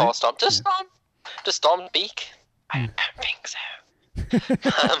Latin, right? Paul Storm. Does Storm speak? I don't think so.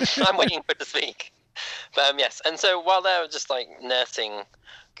 I'm waiting for it to speak. But yes, and so while they're just like nursing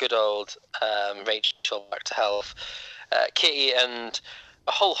good old Rachel back to health, Kitty and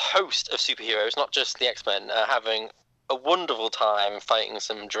a whole host of superheroes, not just the X-Men, are having a wonderful time fighting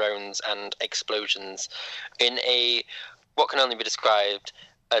some drones and explosions in a what can only be described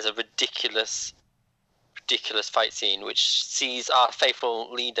as a ridiculous fight scene, which sees our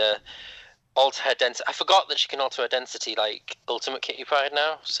faithful leader alter her density. I forgot that she can alter her density like Ultimate Kitty Pryde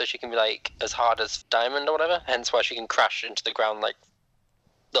now, so she can be like as hard as Diamond or whatever. Hence why she can crash into the ground like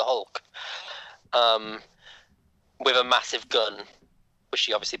the Hulk, with a massive gun, which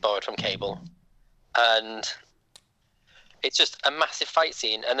she obviously borrowed from Cable, and it's just a massive fight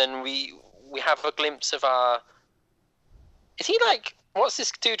scene. And then we have a glimpse of our. Is he like, what's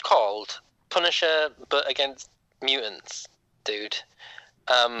this dude called? Punisher, but against mutants, dude.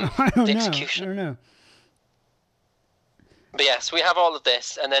 I don't the know. Executioner. I don't know. But yes, we have all of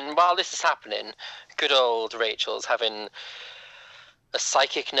this, and then while this is happening, good old Rachel's having a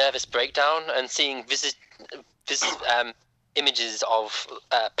psychic nervous breakdown and seeing images of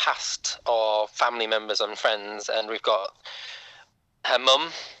past or family members and friends, and we've got her mum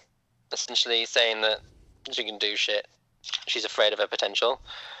essentially saying that she can do shit. She's afraid of her potential.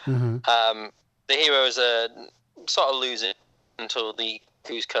 Mm-hmm. The heroes are sort of losing until the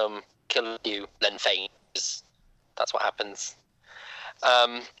Who's come, kill you, then faint. That's what happens.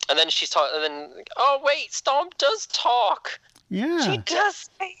 And then she's talking, and then, oh wait, Storm does talk. Yeah. She does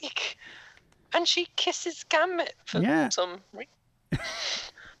speak. And she kisses Gambit for some reason.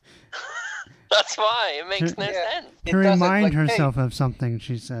 That's why. It makes no sense. To remind herself of something,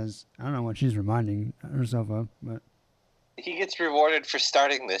 she says. I don't know what she's reminding herself of, but... He gets rewarded for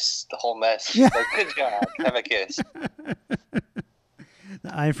starting the whole mess. Yeah. Like, good job. Have a kiss.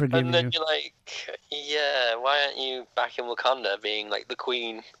 I forgive you. And then you're like, yeah, why aren't you back in Wakanda being like the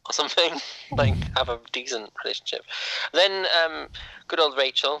queen or something? Like, have a decent relationship. Then good old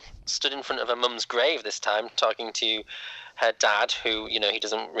Rachel stood in front of her mum's grave this time, talking to her dad, who, you know, she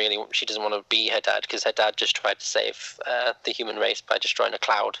doesn't want to be her dad because her dad just tried to save the human race by destroying a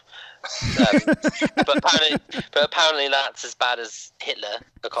cloud. But apparently that's as bad as Hitler,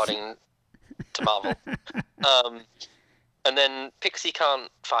 according to Marvel. And then Pixie can't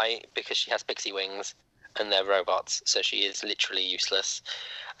fight because she has pixie wings and they're robots, so she is literally useless.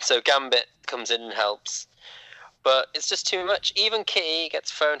 So Gambit comes in and helps, but it's just too much. Even Kitty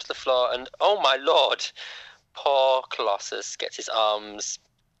gets thrown to the floor, and oh my lord, poor Colossus gets his arms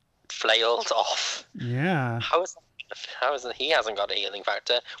flailed off. Yeah. How is that? He hasn't got a healing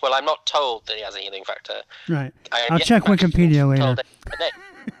factor. Well, I'm not told that he has a healing factor. Right. I'll check Wikipedia later.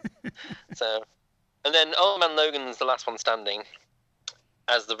 So, and then Old Man Logan's the last one standing,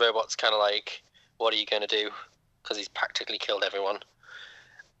 as the robot's kind of like, what are you going to do? Because he's practically killed everyone.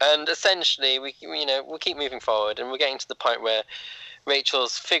 And essentially, we keep moving forward, and we're getting to the point where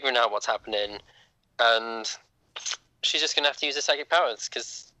Rachel's figuring out what's happening, and she's just going to have to use her psychic powers,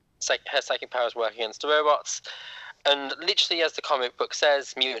 because her psychic powers work against the robots. And literally, as the comic book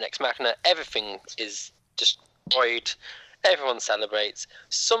says, Mutant Ex Machina, everything is destroyed. Everyone celebrates.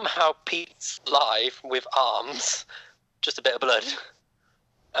 Somehow Pete's alive with arms, just a bit of blood.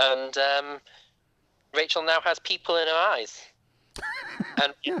 And Rachel now has people in her eyes.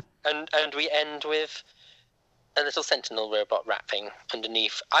 And we end with a little Sentinel robot rapping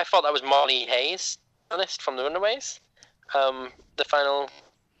underneath. I thought that was Molly Hayes, honest, from The Runaways. The final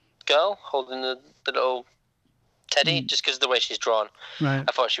girl holding the little teddy, just because of the way she's drawn. Right.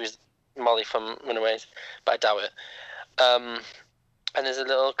 I thought she was Molly from Runaways, but I doubt it. And there's a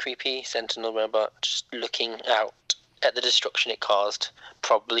little creepy Sentinel robot just looking out at the destruction it caused,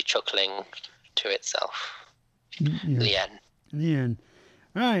 probably chuckling to itself. Yeah. The end. The end.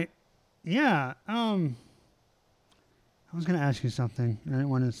 Right. Yeah. I was going to ask you something. I didn't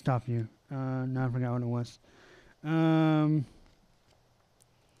want to stop you. Now I forgot what it was. I don't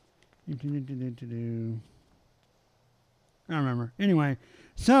remember. Anyway.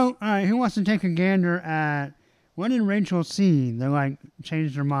 So, all right, who wants to take a gander at what did Rachel see that, like,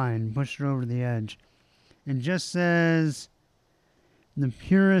 changed her mind, pushed her over the edge? It just says, the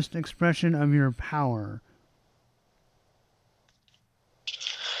purest expression of your power.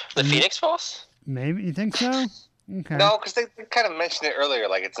 The Phoenix Force? Maybe. You think so? Okay. No, because they kind of mentioned it earlier.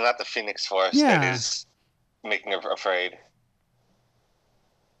 Like, it's not the Phoenix Force that is making her afraid.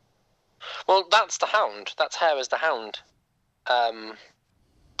 Well, that's the Hound. That's her as the Hound.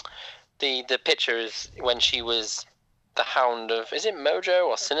 The picture is when she was the Hound of, is it Mojo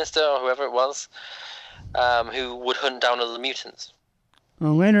or Sinister or whoever it was, who would hunt down all the mutants.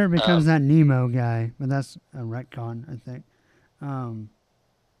 Well, later it becomes that Nemo guy, but that's a retcon, I think.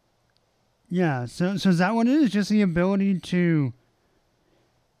 Yeah, so is that what it is? Just the ability to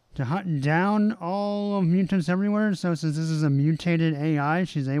hunt down all of mutants everywhere? So since this is a mutated AI,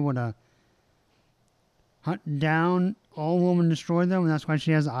 she's able to hunt down all of them and destroy them, and that's why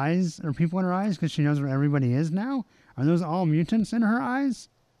she has eyes or people in her eyes, because she knows where everybody is now? Are those all mutants in her eyes?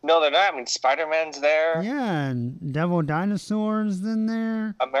 No, they're not. I mean, Spider-Man's there. Yeah, and Devil Dinosaur's in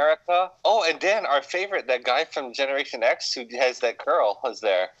there. America. Oh, and Dan, our favorite, that guy from Generation X who has that curl, is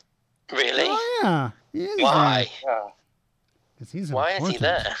there. Really? Oh, yeah. He is Why? Yeah. there. 'Cause he's Why is he important.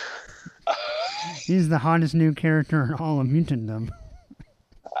 there? He's the hottest new character in all of mutantdom.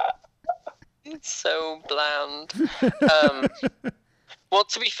 It's so bland. Well,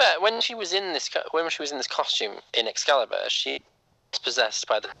 to be fair, when she was in this costume in Excalibur, she was possessed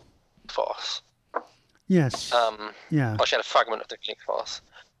by the Force. Yes. Yeah. Or she had a fragment of the Force.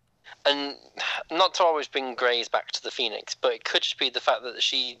 And not to always bring Grays back to the Phoenix, but it could just be the fact that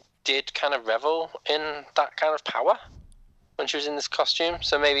she did kind of revel in that kind of power when she was in this costume.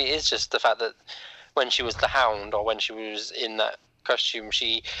 So maybe it is just the fact that when she was the Hound, or when she was in that costume,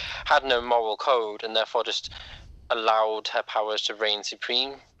 she had no moral code and therefore just allowed her powers to reign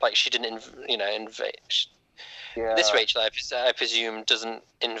supreme. Like, she didn't, invade. Yeah. This Rachel, I presume, doesn't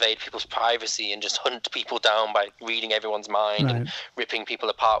invade people's privacy and just hunt people down by reading everyone's mind Right. and ripping people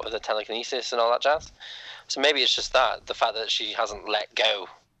apart with her telekinesis and all that jazz. So maybe it's just the fact that she hasn't let go,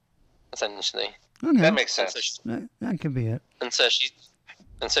 essentially. Okay. That makes And so, sense. That could be it. and so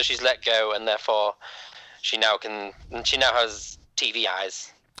she's let go, and therefore she now has TV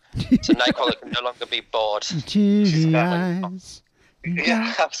eyes. So Nightcrawler can no longer be bored. TV got, eyes.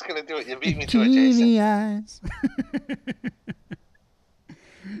 Yeah, I was going to do it. You beat me to it, Jason. TV eyes.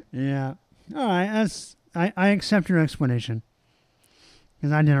 Yeah. All right. I accept your explanation.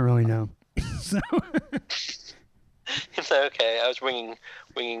 Because I didn't really know. So. It's okay. I was winging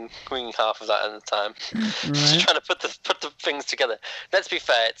half of that at the time. Just Right. trying to put the things together. Let's be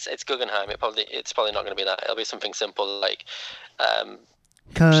fair. It's Guggenheim. It's probably not going to be that. It'll be something simple like she's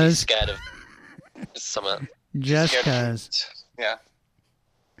Because. scared of something. Just Scared- because. Yeah.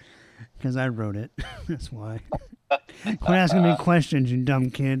 Because I wrote it. That's why. Quit asking me questions, you dumb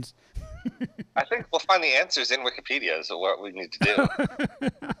kids. I think we'll find the answers in Wikipedia is what we need to do.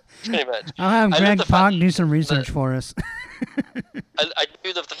 Pretty much. I'll have I love Greg the Pak fact do some that- research for us. I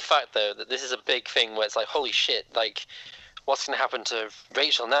do love the fact though that this is a big thing where it's like, holy shit, like, what's going to happen to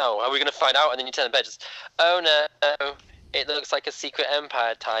Rachel now? Are we going to find out? And then you turn the bed, just, oh no, it looks like a Secret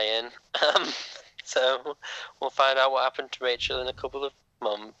Empire tie-in. So we'll find out what happened to Rachel in a couple of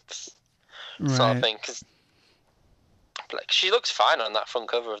months, sort of Right. thing. Because like, she looks fine on that front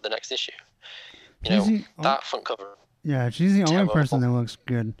cover of the next issue. You She's know, the that front cover. Yeah, she's the only Terrible. person that looks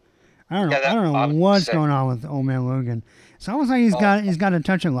good. I don't know. Yeah, that I don't know bottom what's set. going on with Old Man Logan. It's almost like he's got a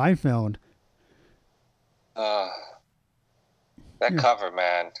touch of Liefeld. That cover,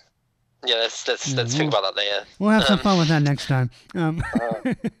 man. Yeah, let's think about that later. We'll have some fun with that next time.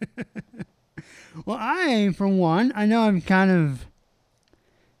 Well, I, for one, I know I'm kind of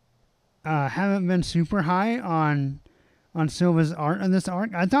haven't been super high on Silva's art in this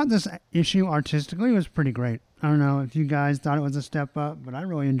arc. I thought this issue artistically was pretty great. I don't know if you guys thought it was a step up, but I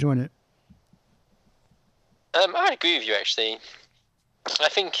really enjoyed it. I agree with you, actually. I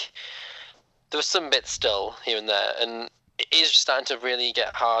think there was some bits still here and there, and it is starting to really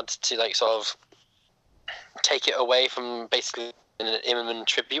get hard to, like, sort of take it away from basically an Immerman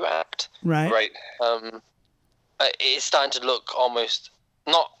tribute act. Right. Right. It's starting to look almost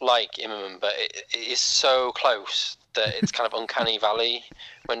not like Immerman, but it is so close that it's kind of uncanny valley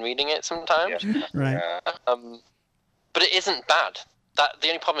when reading it sometimes. Yeah. Right. Yeah. But it isn't bad. The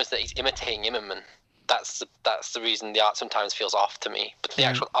only problem is that he's imitating Immerman. That's the reason the art sometimes feels off to me. But the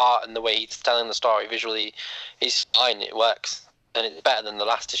actual art and the way he's telling the story visually is fine. It works, and it's better than the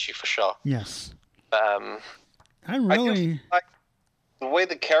last issue for sure. Yes. But, I really. like the way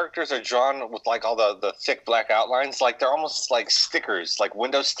the characters are drawn with like all the thick black outlines, like they're almost like stickers, like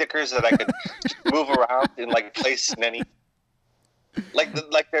window stickers that I could move around and like place in any.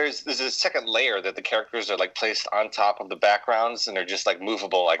 Like there's a second layer that the characters are like placed on top of the backgrounds and they're just like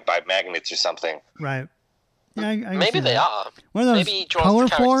movable like by magnets or something. Right. Yeah, I can maybe see they that. are. What are those Maybe he draws color the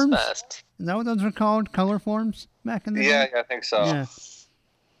characters forms? first. Is that what those were called? Color forms back in the Yeah, day? I think so. Yeah.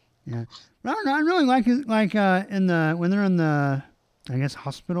 Yeah. But I don't know. I really like it. Like when they're in the, I guess,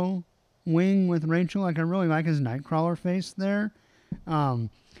 hospital wing with Rachel. Like I really like his Nightcrawler face there.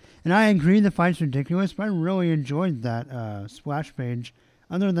 And I agree the fight's ridiculous, but I really enjoyed that splash page.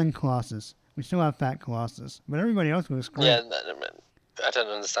 Other than Colossus, we still have Fat Colossus, but everybody else looks great. Yeah, I don't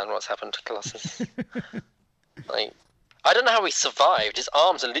understand what's happened to Colossus. Like, I don't know how he survived. His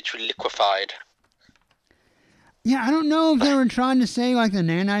arms are literally liquefied. Yeah, I don't know if they were trying to say like the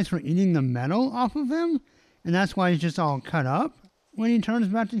nanites were eating the metal off of him, and that's why he's just all cut up when he turns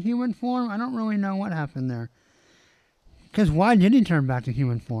back to human form. I don't really know what happened there. Because why did he turn back to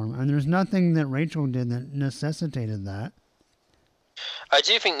human form? And there's nothing that Rachel did that necessitated that. I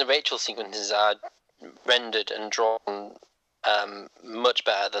do think the Rachel sequences are rendered and drawn much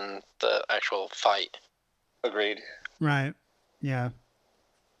better than the actual fight. Agreed. Right. Yeah.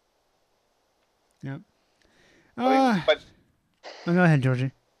 Yep. But go ahead,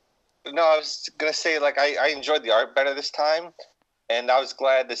 Georgie. no, I was gonna say like I enjoyed the art better this time, and I was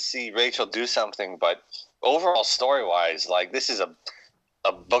glad to see Rachel do something. But overall, story wise, like this is a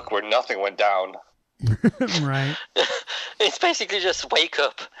book where nothing went down. Right. It's basically just wake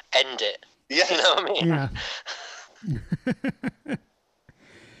up, end it. Yeah. You know what I mean? Yeah.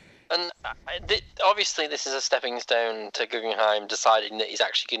 And obviously, this is a stepping stone to Guggenheim deciding that he's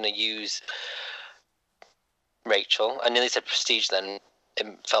actually going to use Rachel. I nearly said Prestige then. It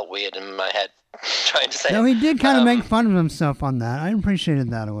felt weird in my head trying to say No, it. he did kind of make fun of himself on that. I appreciated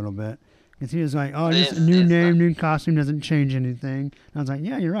that a little bit. Because he was like, oh, just a new name, new costume doesn't change anything. And I was like,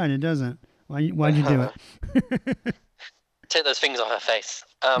 yeah, you're right, it doesn't. Why'd you do it? Take those things off her face.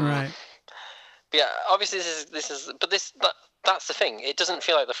 Right. But yeah, obviously that's the thing. It doesn't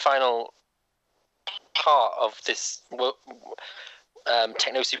feel like the final part of this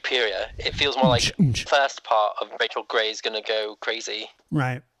Techno Superior. It feels more like the first part of Rachel Gray's gonna go crazy.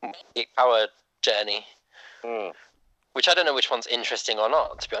 Right. Power journey. Mm. Which I don't know which one's interesting or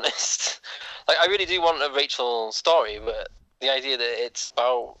not, to be honest. Like, I really do want a Rachel story, but the idea that it's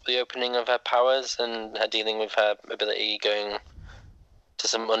about the opening of her powers and her dealing with her ability going to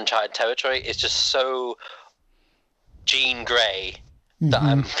some uncharted territory is just so Jean Grey that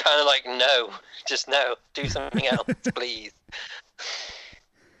I'm kind of like, no, do something else, please.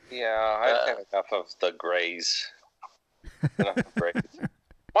 Yeah, I've had enough of the Greys. Enough of Greys.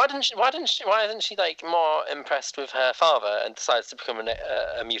 Why isn't she like more impressed with her father and decides to become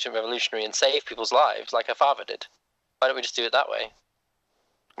a mutant revolutionary and save people's lives like her father did? Why don't we just do it that way?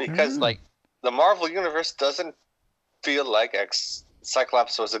 Because like the Marvel universe doesn't feel like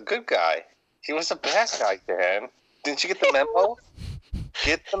Cyclops was a good guy. He was a bad guy to him. Didn't you get the memo?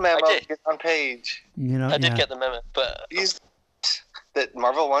 Get the memo. Get on page. I did get the memo, but these that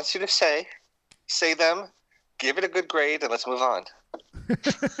Marvel wants you to say them, give it a good grade, and let's move on. I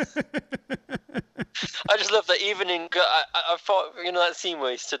just love that even in... I thought, that scene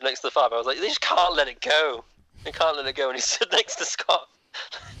where he stood next to the father, I was like, they just can't let it go. They can't let it go. And he stood next to Scott.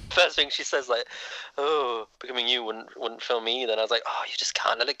 First thing she says, like, oh, becoming you wouldn't fill me either. And I was like, oh, you just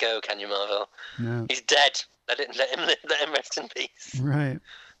can't let it go, can you, Marvel? No. He's dead. Let him rest in peace. Right.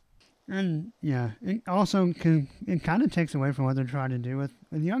 And, yeah, it also it kind of takes away from what they're trying to do with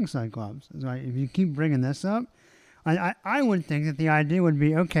young Cyclops. It's like, if you keep bringing this up, I would think that the idea would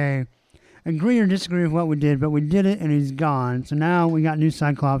be, okay, agree or disagree with what we did, but we did it and he's gone. So now we got new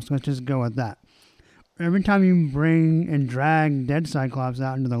Cyclops, let's just go with that. Every time you bring and drag dead Cyclops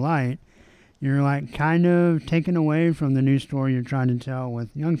out into the light, you're like kind of taken away from the new story you're trying to tell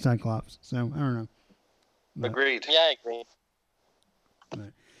with young Cyclops. So, I don't know. But, agreed. Yeah, I agree.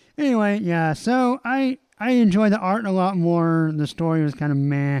 But anyway, yeah, so I enjoyed the art a lot more. The story was kind of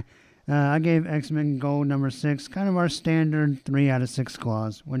meh. I gave X-Men Gold number 6, kind of our standard 3 out of 6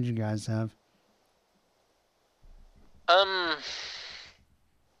 clause. What did you guys have? I'm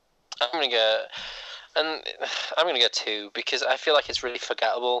gonna go 2 because I feel like it's really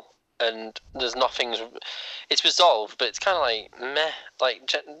forgettable and there's nothing. It's resolved, but it's kind of like meh.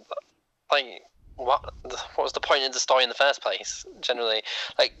 Like what was the point of the story in the first place? Generally,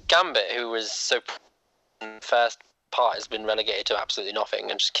 like Gambit, who was so first part has been relegated to absolutely nothing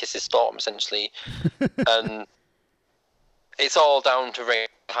and just kisses Storm essentially, and it's all down to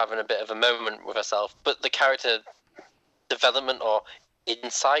Rachel having a bit of a moment with herself. But the character development or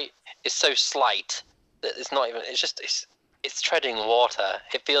insight is so slight that it's not even. It's treading water.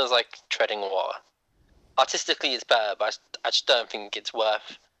 It feels like treading water. Artistically, it's better, but I just don't think it's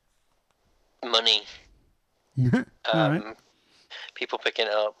worth money. Right. People picking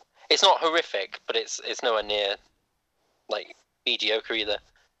it up. It's not horrific, but it's nowhere near like mediocre either.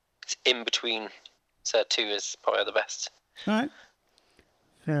 It's in between. So 2 is probably the best. All right.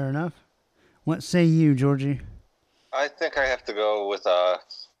 Fair enough. What say you, Georgie? I think I have to go with a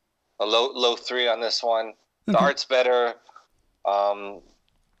low 3 on this one. The art's better. At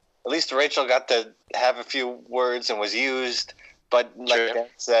least Rachel got to have a few words and was used. But like Dan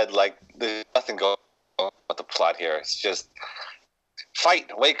said, like there's nothing going on with the plot here. It's just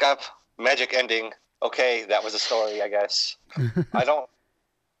fight, wake up, magic ending. Okay, that was a story, I guess. I don't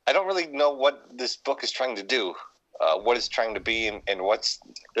really know what this book is trying to do, what it's trying to be, and what's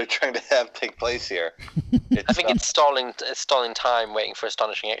they're trying to have take place here. I think it's stalling time, waiting for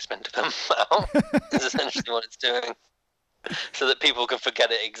Astonishing X-Men to come out. Is essentially what it's doing. so that people can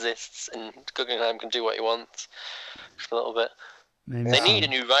forget it exists and Guggenheim can do what he wants for a little bit. Maybe They so. need a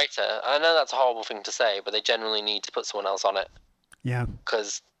new writer. I know that's a horrible thing to say, but they generally need to put someone else on it Yeah.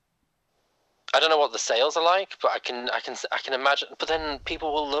 because I don't know what the sales are like, but I can imagine. But then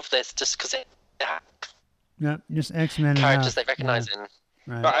people will love this just because it Yep. Just X-Men. characters they recognize in.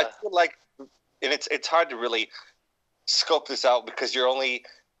 Right. But I feel like, and it's hard to really scope this out because you only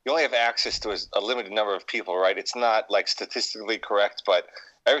have access to a limited number of people, right? It's not like statistically correct, but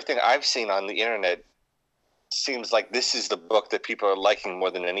everything I've seen on the internet seems like this is the book that people are liking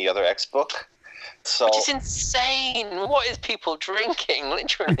more than any other X book. So Which is insane. What is people drinking?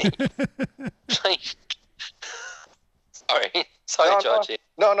 Literally. Like, sorry, Georgie.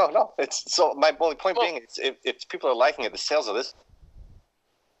 No. It's so my only point being, it's if people are liking it, the sales of this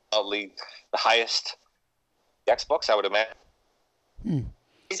probably the highest Xbox, I would imagine.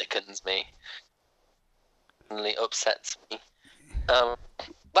 Sickens me. Really upsets me.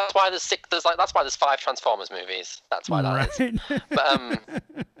 That's why that's why there's 5 Transformers movies. That's why that is. Right. But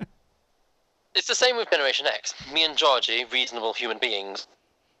it's the same with Generation X. Me and Georgie, reasonable human beings,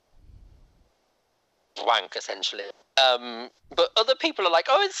 wank essentially. But other people are like,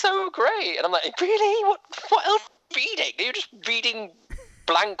 "Oh, it's so great," and I'm like, "Really? What else are you reading? Are you just reading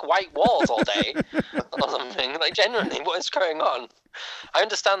blank white walls all day or something? Like, genuinely, what is going on?" I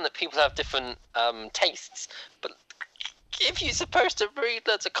understand that people have different tastes, but if you're supposed to read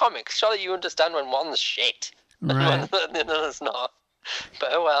loads of comics, surely you understand when one's shit and Right. when the other's not.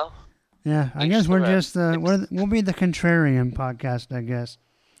 But oh well. Yeah, I guess we're just we'll be the contrarian podcast, I guess.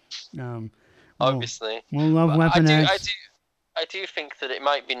 Obviously, we'll love But Weapon X. I do think that it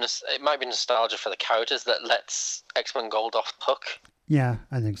might be nostalgia for the characters that lets X-Men Gold off the hook. Yeah,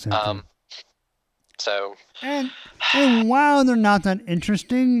 I think so too. So And while they're not that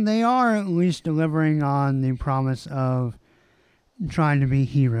interesting, they are at least delivering on the promise of trying to be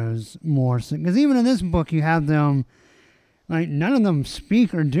heroes more. Because even in this book, you have them, like, none of them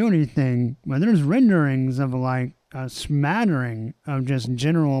speak or do anything, but there's renderings of, like, a smattering of just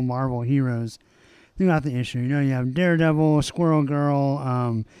general Marvel heroes throughout the issue. You know, you have Daredevil, Squirrel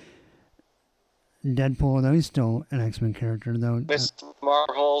Girl, Deadpool, though he's still an X-Men character, though. Miss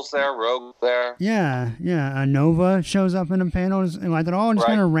Marvel's there, Rogue there. Yeah. Nova shows up in the panels, and like they're all just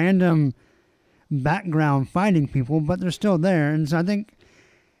Right. kind of random background fighting people, but they're still there. And so I think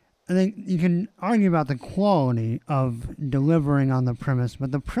you can argue about the quality of delivering on the premise,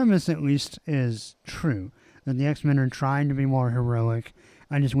 but the premise at least is true. That the X-Men are trying to be more heroic.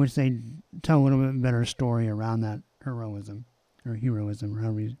 I just wish they'd tell a little bit better story around that heroism, or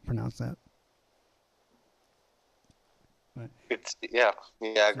however you pronounce that. It's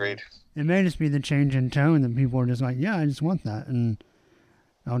agreed. It may just be the change in tone that people are just like, yeah, I just want that, and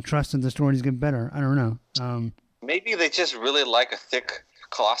I'll trust that the stories get better. I don't know. Maybe they just really like a thick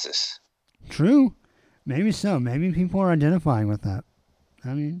Colossus. True. Maybe so. Maybe people are identifying with that. I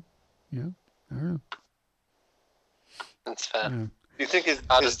mean, I don't know. that's fair. Yeah. Do you think his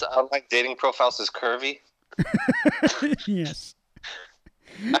just- online dating profiles is curvy? Yes.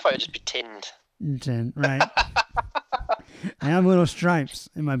 I thought it'd just be tinned. Right. I have little stripes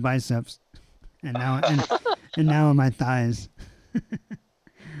in my biceps, and now in my thighs.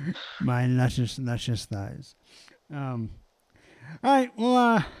 My luscious thighs. All right.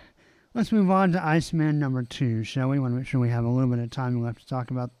 Well, let's move on to Iceman number 2, shall we? Want to make sure we have a little bit of time left to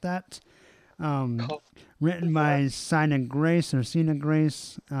talk about that. Written by Sina Grace,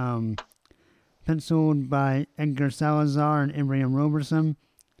 penciled by Edgar Salazar and Ibrahim Roberson,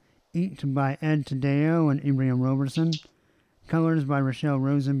 inked by Ed Tadeo and Ibrahim Roberson, colors by Rochelle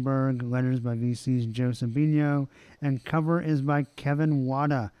Rosenberg, letters by VC's Joe Sabino, and cover is by Kevin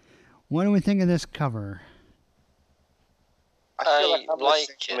Wada. What do we think of this cover? I feel like I I'm like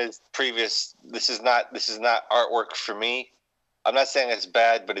the same as previous. This is not artwork for me. I'm not saying it's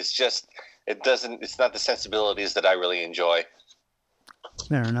bad, but it's just it's not the sensibilities that I really enjoy.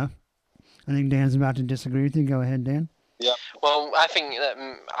 Fair enough. I think Dan's about to disagree with you. Go ahead, Dan. Yeah. Well, I think that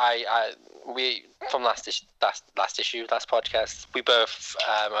we from last podcast, we both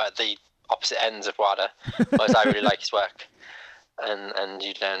are at the opposite ends of Wada. Whereas I really like his work, and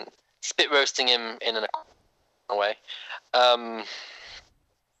you don't spit roasting him in a way, and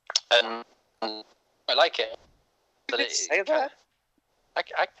I like it. You can say that?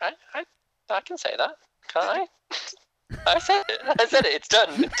 I can say that, can't I? I said it. It's done.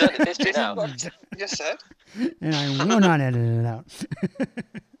 It's history now. You just said. And I will not edit it out.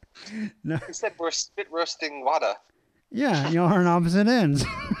 No. You said we're spit roasting Wada. Yeah, y'all are on opposite ends.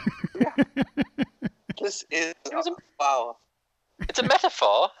 This is wow. It's a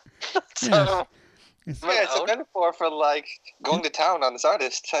metaphor. So Yeah. It's, Yeah, it's a metaphor for like going to town on this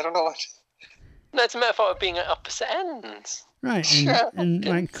artist. I don't know what. No, it's a metaphor of being at opposite ends. right, and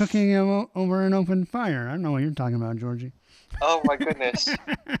like cooking him over an open fire. I don't know what you're talking about, Georgie. Oh my goodness.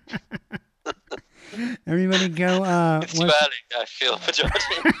 Everybody go. It's too early, I feel, for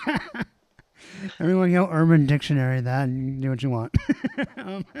Georgie. Everyone go Urban Dictionary that and do what you want.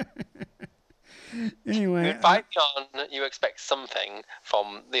 Anyway. I mean, by beyond, you expect something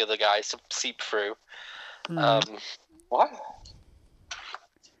from the other guys to seep through. What?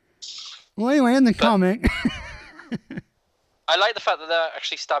 Well, anyway, in the comic. I like the fact that they're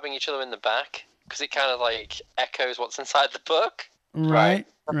actually stabbing each other in the back, because it kind of like echoes what's inside the book. Right.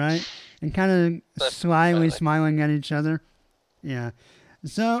 And kind of slyly smiling at each other. Yeah.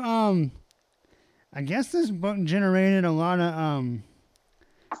 So, I guess this book generated a lot of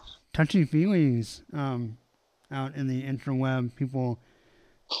touchy-feelies out in the interweb. People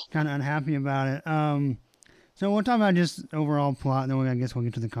kind of unhappy about it. So we'll talk about just overall plot, then I guess we'll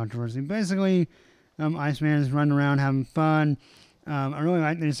get to the controversy. Basically, Iceman is running around having fun. I really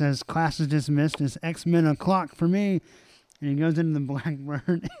like that he says, class is dismissed. It's X-Men o'clock for me. And he goes into the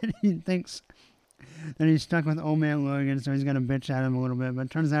Blackbird and he thinks that he's stuck with Old Man Logan, so he's going to bitch at him a little bit. But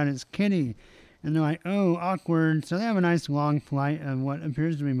it turns out it's Kitty. And they're like, oh, awkward. So they have a nice long flight of what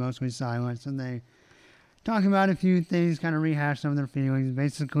appears to be mostly silence. And they talk about a few things, kind of rehash some of their feelings.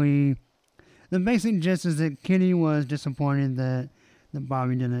 Basically, the basic gist is that Kitty was disappointed that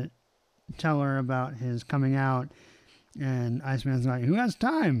Bobby didn't tell her about his coming out. And Iceman's like, who has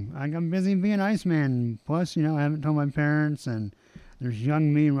time? I'm busy being Iceman. Plus, I haven't told my parents. And there's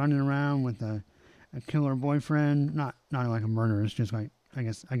young me running around with a killer boyfriend. Not like a murderer. It's just like, I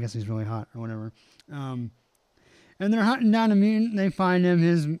guess he's really hot or whatever. And they're hunting down a mutant. They find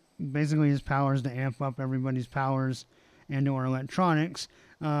him. Basically his powers to amp up everybody's powers and or electronics.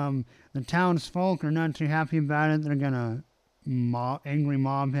 The townsfolk are not too happy about it. They're gonna angry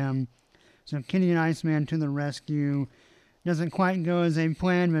mob him. So Kitty and Iceman to the rescue. Doesn't quite go as they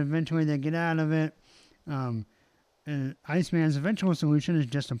planned, but eventually they get out of it. And Iceman's eventual solution is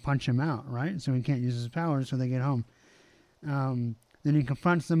just to punch him out, right? So he can't use his powers, so they get home. Then he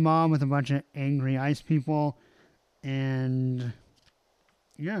confronts the mob with a bunch of angry ice people. And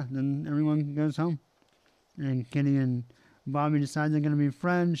yeah, then everyone goes home. And Kitty and Bobby decide they're going to be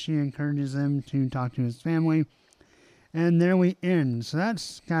friends. She encourages him to talk to his family. And there we end. So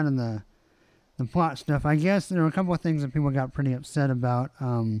that's kind of the plot stuff. I guess there were a couple of things that people got pretty upset about.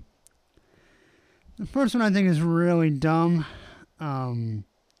 The first one I think is really dumb.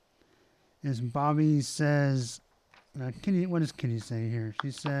 Is Bobby says... Kitty, what does Kitty say here?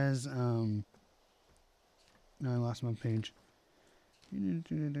 She says, no, I lost my page.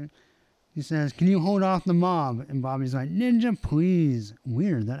 He says, can you hold off the mob? And Bobby's like, Ninja, please.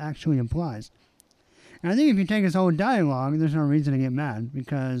 Weird, that actually applies. And I think if you take his whole dialogue, there's no reason to get mad,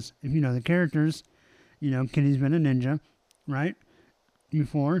 because if you know the characters, Kitty's been a ninja, right?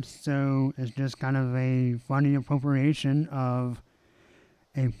 Before, so it's just kind of a funny appropriation of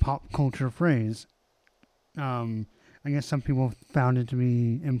a pop culture phrase. I guess some people found it to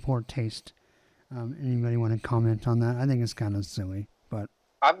be in poor taste. Anybody want to comment on that? I think it's kind of silly, but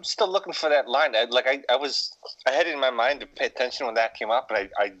I'm still looking for that line. I had it in my mind to pay attention when that came up, but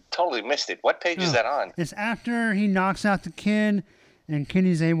I totally missed it. What page is that on? It's after he knocks out the kid, and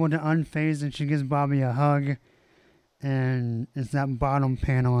Kitty's able to unphase, and she gives Bobby a hug, and it's that bottom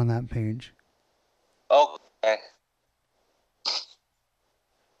panel on that page. Oh, okay.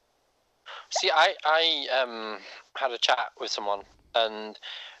 See, I had a chat with someone, and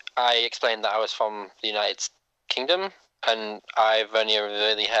I explained that I was from the United Kingdom, and I've only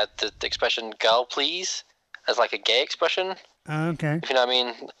really heard the expression "girl, please" as like a gay expression. Okay. If you know what I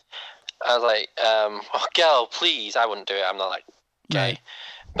mean. I was like, oh, "Girl, please." I wouldn't do it. I'm not like gay, Right.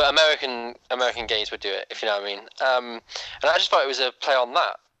 but American gays would do it. If you know what I mean. And I just thought it was a play on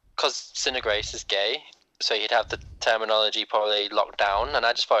that, because Cinegrace is gay. So he'd have the terminology probably locked down, and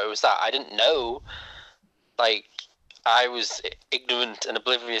I just thought it was that. I didn't know, like, I was ignorant and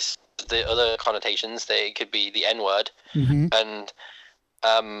oblivious to the other connotations. They could be the N-word, and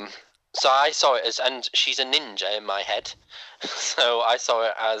so I saw it as, and she's a ninja in my head, so I saw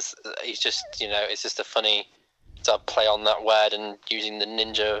it as he's just, it's just a funny sort of play on that word and using the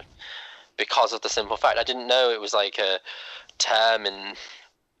ninja because of the simple fact. I didn't know it was like a term in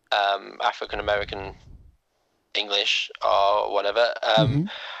African American English or whatever,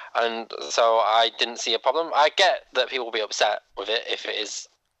 and so I didn't see a problem. I get that people will be upset with it if it is,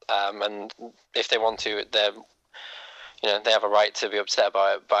 and if they want to, they have a right to be upset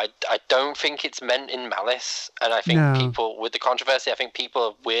about it. But I don't think it's meant in malice, and I think people with the controversy, I think people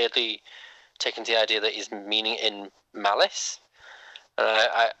have weirdly taken to the idea that he's meaning it in malice. And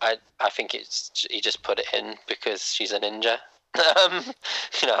I think he just put it in because she's a ninja.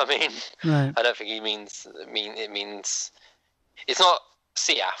 You know what I mean? Right. I don't think it means it's not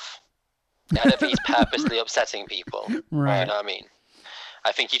Siaf. I don't think he's purposely upsetting people. Right. You know what I mean?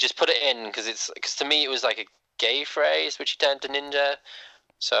 I think he just put it in because to me it was like a gay phrase which he turned to ninja.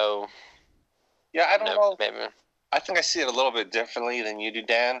 So Yeah, I don't know. Maybe. I think I see it a little bit differently than you do,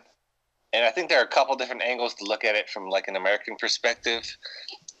 Dan. And I think there are a couple different angles to look at it from like an American perspective.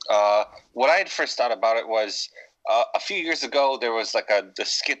 What I had first thought about it was a few years ago there was like a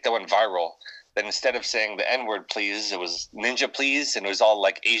skit that went viral. That instead of saying the N-word, please, it was ninja, please, and it was all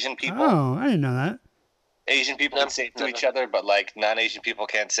like Asian people. Oh, I didn't know that. Asian people can say it to each other, but like non-Asian people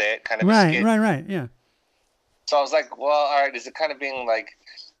can't say it. Kind of Right, a skit. right, yeah. So I was like, well, all right, is it kind of being like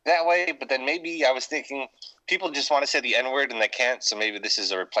that way? But then maybe I was thinking people just want to say the N-word and they can't, so maybe this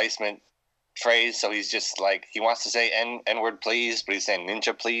is a replacement phrase. So he's just like, he wants to say N-word, please, but he's saying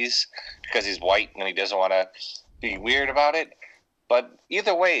ninja, please, because he's white and he doesn't want to be weird about it. But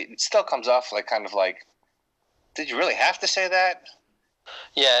either way, it still comes off like kind of like, did you really have to say that?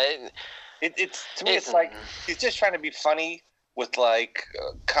 Yeah. It's to me, it's like he's just trying to be funny with like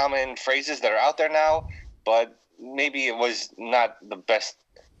common phrases that are out there now, but maybe it was not the best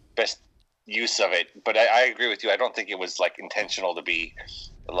use of it. But I agree with you. I don't think it was like intentional to be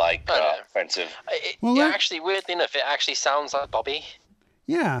like offensive. Actually, weirdly enough, it actually sounds like Bobby.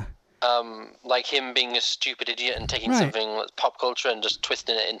 Yeah. Like him being a stupid idiot and taking something like pop culture and just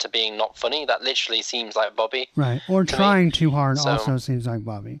twisting it into being not funny. That literally seems like Bobby. Right. Or trying too hard also seems like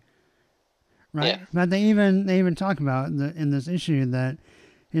Bobby. Right. Yeah. But they even talk about in this issue that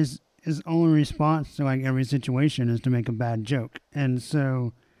his only response to like every situation is to make a bad joke. And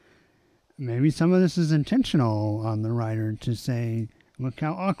so maybe some of this is intentional on the writer to say, look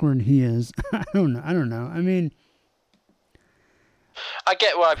how awkward he is. I don't know. I mean, I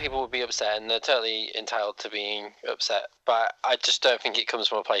get why people would be upset, and they're totally entitled to being upset, but I just don't think it comes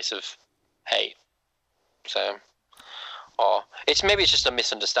from a place of hate. So, or maybe it's just a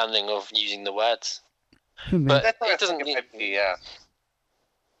misunderstanding of using the words. But it doesn't. Yeah.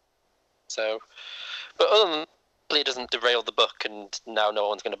 So, but other than that, it doesn't derail the book, and now no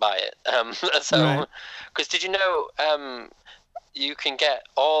one's going to buy it. Because did you know? You can get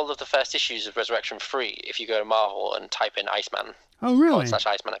all of the first issues of Resurrection free if you go to Marvel and type in Iceman. Oh, really? /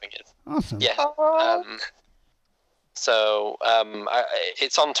 Iceman, I think it is. Awesome. Yeah.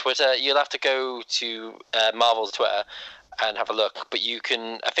 It's on Twitter. You'll have to go to Marvel's Twitter and have a look. But you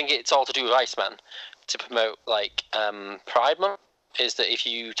can. I think it's all to do with Iceman to promote like Pride Month. Is that if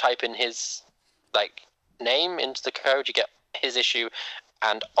you type in his like name into the code, you get his issue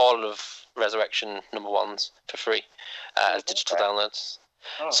and all of Resurrection #1s for free as digital downloads.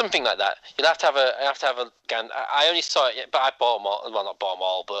 Something like that. You'll have to have a. I only saw it, but I bought them all. Well, not bought them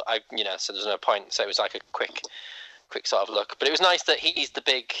all, but so there's no point. So it was like a quick sort of look. But it was nice that he's the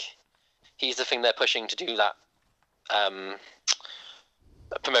thing they're pushing to do that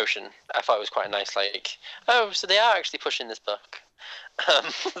promotion. I thought it was quite nice. Like, oh, so they are actually pushing this book.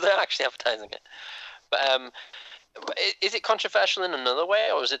 They're actually advertising it. But is it controversial in another way,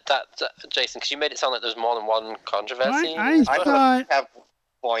 or is it that Jason? Because you made it sound like there's more than one controversy. I thought have a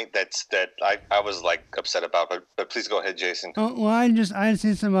point that I was like upset about, but please go ahead, Jason. Oh, well, I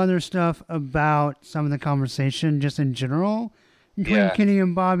see some other stuff about some of the conversation just in general between Kitty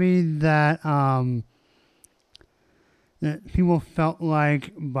and Bobby that people felt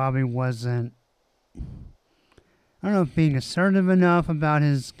like Bobby wasn't. I don't know if being assertive enough about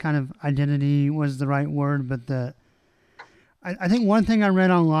his kind of identity was the right word, but I think one thing I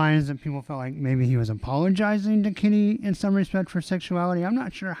read online is that people felt like maybe he was apologizing to Kitty in some respect for sexuality. I'm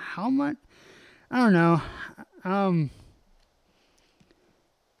not sure how much. I don't know. I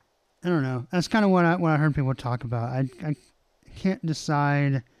don't know. That's kind of what I heard people talk about. I can't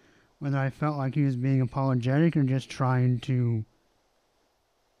decide whether I felt like he was being apologetic or just trying to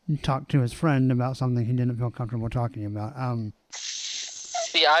talk to his friend about something he didn't feel comfortable talking about.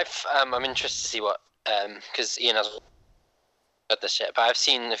 See, I'm interested to see what because Ian has read this yet, but I've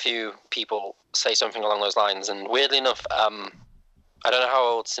seen a few people say something along those lines, and weirdly enough, I don't know how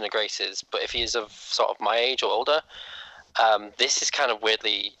old Sinner Grace is, but if he's of sort of my age or older, this is kind of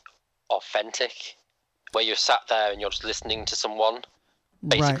weirdly authentic, where you're sat there and you're just listening to someone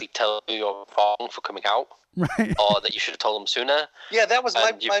basically tell you you're wrong for coming out. Right. Or that you should have told them sooner. Yeah, that was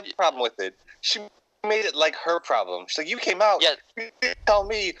my problem with it. made it like her problem. She's like, you came out. Yeah. You didn't tell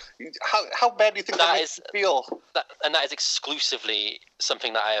me. How bad do you think that makes you feel? And that is exclusively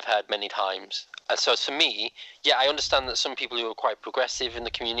something that I have heard many times. And so to me, yeah, I understand that some people who are quite progressive in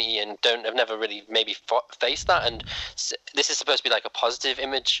the community and have never really maybe faced that. And this is supposed to be like a positive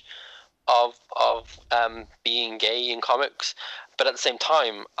image of being gay in comics. But at the same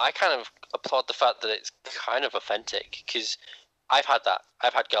time, I kind of applaud the fact that it's kind of authentic, because I've had that.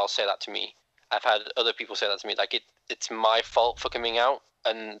 I've had girls say that to me. I've had other people say that to me, like it's my fault for coming out,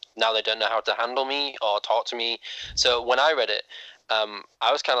 and now they don't know how to handle me or talk to me. So when I read it,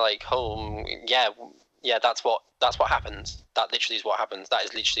 I was kind of like, oh, yeah, that's what happens. That literally is what happens. That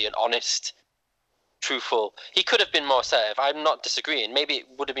is literally an honest, truthful. He could have been more assertive. I'm not disagreeing. Maybe it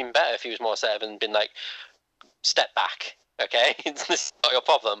would have been better if he was more assertive and been like, step back, okay? This is not your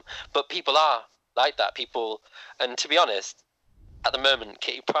problem. But people are like that. And to be honest, at the moment,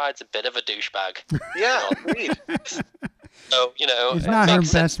 Kitty Pryde's a bit of a douchebag. Yeah, agreed. So, it's not her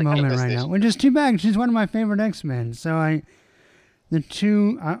best moment right now, which is too bad. She's one of my favorite X-Men. So I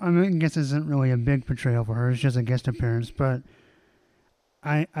guess this isn't really a big portrayal for her. It's just a guest appearance, but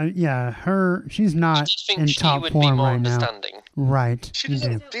she's not in top form right now. Right. She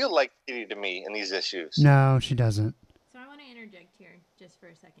doesn't feel like Kitty to me in these issues. No, she doesn't. So I want to interject here just for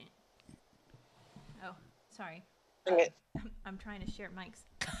a second. Oh, sorry. I'm trying to share mics.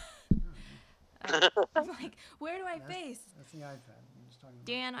 I'm like, where do I face? That's the iPad. I'm just talking about.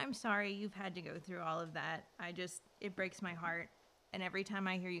 Dan, I'm sorry you've had to go through all of that. It breaks my heart. And every time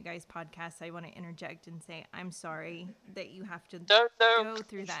I hear you guys podcasts, I want to interject and say, I'm sorry that you have to go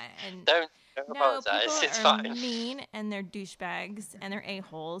through that. And don't apologize. People it's are fine. mean, and they're douchebags, and they're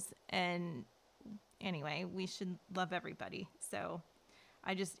a-holes. And anyway, we should love everybody. So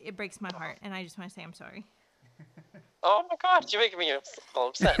it breaks my heart, and I just want to say I'm sorry. Oh my God, you're making me all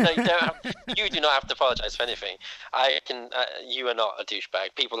upset. No, you do not have to apologize for anything. You are not a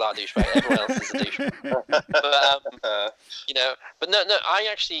douchebag. People are douchebags. Everyone else is a douchebag. But no, I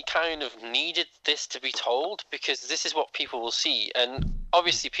actually kind of needed this to be told, because this is what people will see. And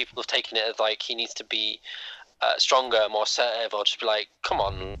obviously people have taken it as like he needs to be stronger, more assertive, or just be like, come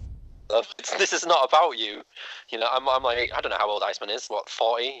on, love. This is not about you. I'm like, I don't know how old Iceman is. What,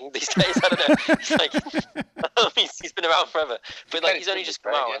 40 these days? I don't know. He's like, he's been around forever. But like, he's only just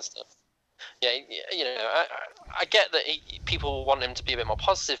come out and stuff. Yeah, I get that people want him to be a bit more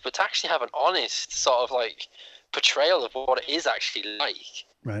positive, but to actually have an honest sort of like portrayal of what it is actually like.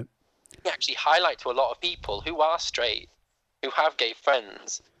 Right. He actually highlight to a lot of people who are straight, who have gay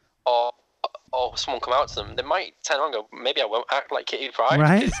friends, or someone come out to them, they might turn around and go, maybe I won't act like Kitty Pryde,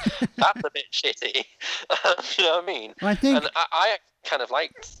 right? Because that's a bit shitty. You know what I mean? Well, I think... And I kind of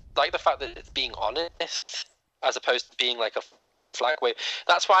like the fact that it's being honest as opposed to being like a flag wave.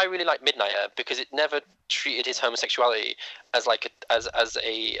 That's why I really like Midnighter, because it never treated his homosexuality as like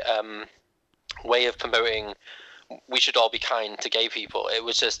a way of promoting we should all be kind to gay people. It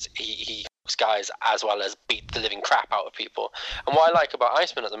was just he guys as well as beat the living crap out of people. And what I like about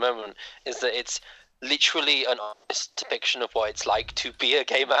Iceman at the moment is that it's literally an honest depiction of what it's like to be a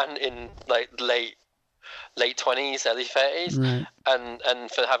gay man in like late 20s, early 30s. Right. And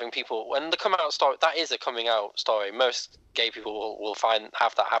for having people, when the come out story, that is a coming out story. Most gay people will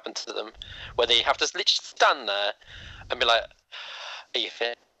have that happen to them, where they have to literally stand there and be like, are you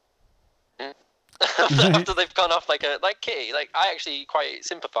fit? After they've gone off like Kitty. Like, I actually quite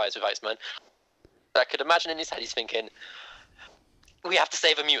sympathise with Iceman. I could imagine in his head he's thinking, we have to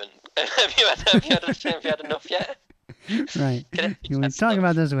save a mutant. have you had enough yet? Right. We'll talk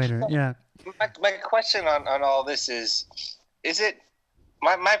about this later. Yeah. My question on all this is it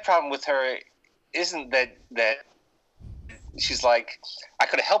my problem with her isn't that she's like, I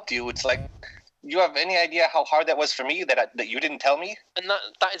could have helped you. It's like, you have any idea how hard that was for me that you didn't tell me? And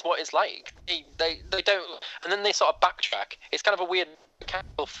that is what it's like. They don't, and then they sort of backtrack. It's kind of a weird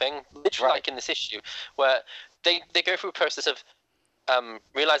mechanical thing, literally right. Like in this issue, where they go through a process of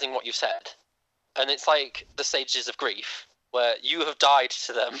realizing what you've said, and it's like the stages of grief, where you have died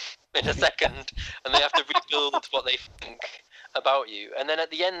to them in a second, and they have to rebuild what they think about you. And then at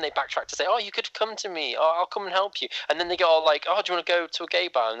the end they backtrack to say, oh, you could come to me, or I'll come and help you. And then they get all like, oh, do you want to go to a gay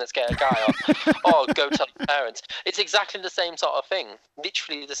bar and let's get a guy? Or go tell your parents. It's exactly the same sort of thing,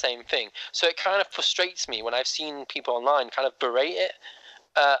 literally the same thing. So it kind of frustrates me when I've seen people online kind of berate it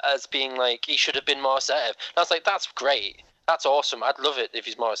as being like, he should have been more assertive. And I was like, that's great, that's awesome, I'd love it if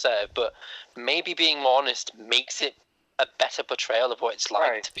he's more assertive, but maybe being more honest makes it a better portrayal of what it's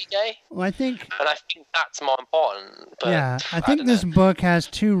like to be gay. Well, I think that's more important. But yeah, I think this book has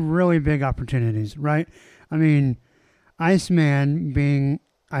two really big opportunities, right? I mean, Iceman being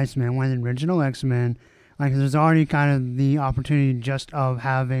Iceman, one of the original X-Men. Like, there's already kind of the opportunity just of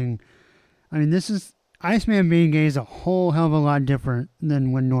having... I mean, this is... Iceman being gay is a whole hell of a lot different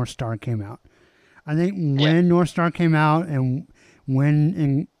than when North Star came out. I think when North Star came out and when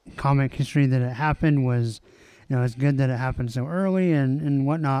in comic history that it happened was, it's good that it happened so early and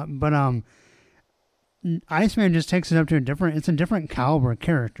whatnot. But Iceman just takes it up to it's a different caliber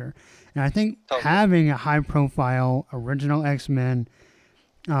character. And I think having a high profile original X-Men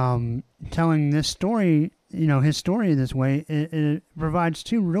telling this story, his story this way, it provides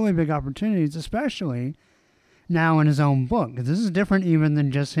two really big opportunities, especially now in his own book. This is different even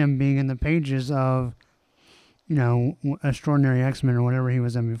than just him being in the pages of, Extraordinary X-Men or whatever he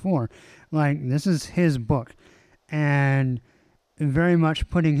was in before. Like, this is his book. And very much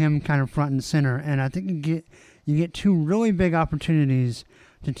putting him kind of front and center. And I think you get two really big opportunities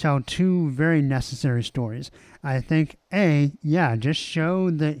to tell two very necessary stories. I think, just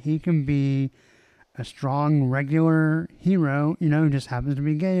show that he can be a strong, regular hero, who just happens to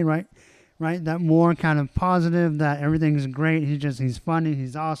be gay, right? Right? That more kind of positive, that everything's great, he's funny,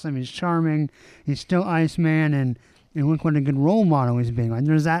 he's awesome, he's charming, he's still Iceman, and look what a good role model he's being. Like,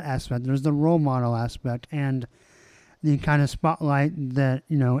 there's that aspect, there's the role model aspect, and the kind of spotlight that,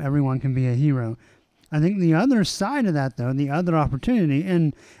 everyone can be a hero. I think the other side of that, though, the other opportunity,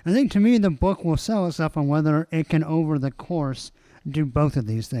 and I think to me the book will sell itself on whether it can, over the course, do both of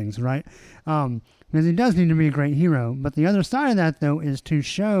these things, right? Because he does need to be a great hero. But the other side of that, though, is to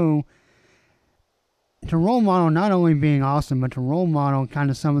role model not only being awesome, but to role model kind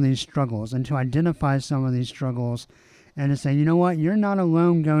of some of these struggles and to identify some of these struggles and to say, you know what, you're not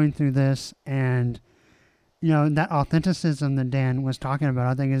alone going through this. And, that authenticism that Dan was talking about,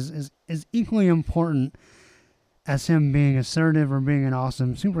 I think is equally important as him being assertive or being an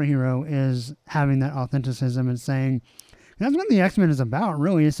awesome superhero, is having that authenticism and saying, that's what the X-Men is about,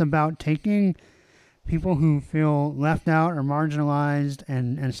 really. It's about taking people who feel left out or marginalized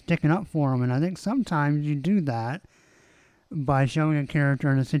and sticking up for them. And I think sometimes you do that by showing a character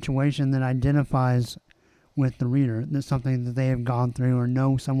in a situation that identifies with the reader. That's something that they have gone through or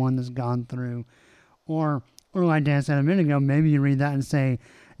know someone that's gone through. Or like Dan said a minute ago, maybe you read that and say,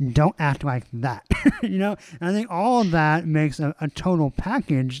 don't act like that. And I think all of that makes a total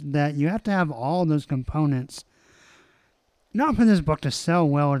package that you have to have all those components. Not for this book to sell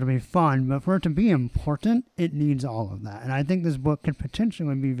well or to be fun, but for it to be important, it needs all of that. And I think this book could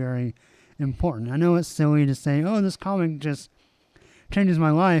potentially be very important. I know it's silly to say, oh, this comic just changes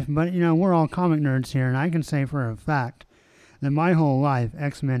my life, but, we're all comic nerds here, and I can say for a fact that my whole life,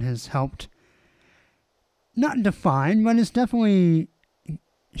 X-Men has helped, not define, but it's definitely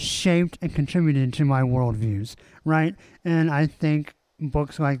shaped and contributed to my worldviews, right? And I think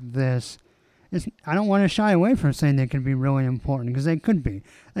books like this, I don't want to shy away from saying they can be really important, because they could be.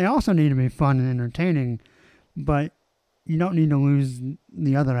 They also need to be fun and entertaining, but you don't need to lose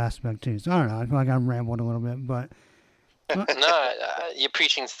the other aspect too. So I don't know. I feel like I've rambled a little bit, but... No, you're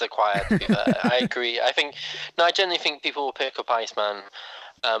preaching to the choir. I agree. I genuinely think people will pick up Iceman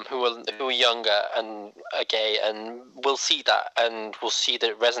who are younger and are gay, and will see that and will see that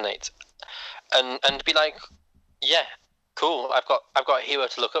it resonates, and be like, yeah, cool. I've got a hero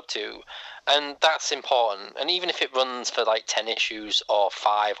to look up to. And that's important. And even if it runs for like 10 issues or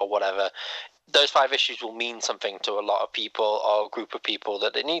 5 or whatever, those 5 issues will mean something to a lot of people or a group of people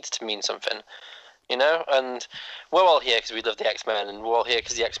that it needs to mean something, And we're all here because we love the X-Men, and we're all here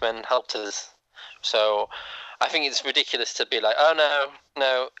because the X-Men helped us. So I think it's ridiculous to be like, oh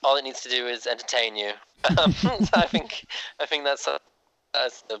no, all it needs to do is entertain you. So I think that's a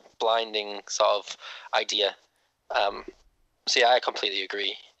blinding sort of idea. So yeah, I completely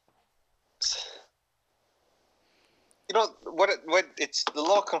agree. What it's a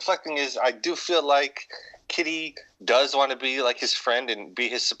little conflicting is I do feel like Kitty does want to be like his friend and be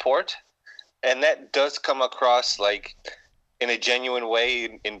his support, and that does come across like in a genuine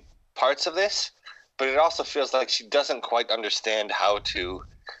way in parts of this, but it also feels like she doesn't quite understand how to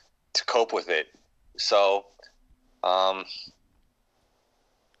cope with it. So I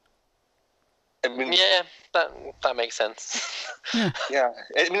mean, yeah, that makes sense. Yeah.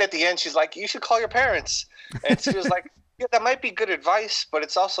 I mean, at the end, she's like, you should call your parents. And it feels like, yeah, that might be good advice, but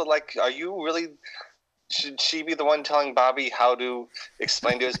it's also like, should she be the one telling Bobby how to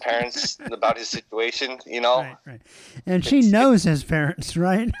explain to his parents about his situation, Right. And she knows his parents,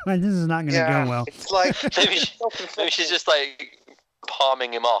 right? Like, this is not going to go well. It's like, maybe she's just like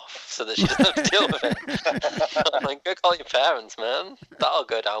palming him off so that she doesn't have to deal with it. I'm like, go call your parents, man. That'll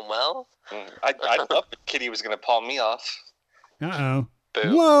go down well. I thought Kitty was going to palm me off. Uh-oh.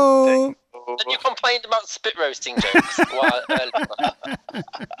 Boom. Whoa! Then you complained about spit roasting jokes.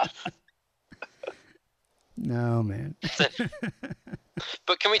 No, man.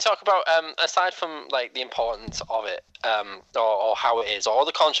 But can we talk about, aside from like the importance of it, or how it is, or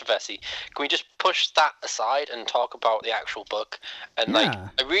the controversy, can we just push that aside and talk about the actual book? And like,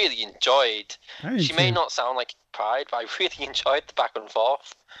 I really enjoyed. She may not sound like Pride, but I really enjoyed the back and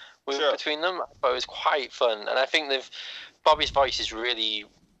forth between them. I thought it was quite fun, and I think Bobby's voice is really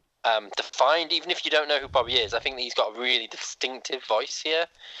defined. Even if you don't know who Bobby is, I think that he's got a really distinctive voice here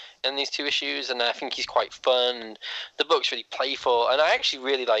in these two issues, and I think he's quite fun. And the book's really playful, and I actually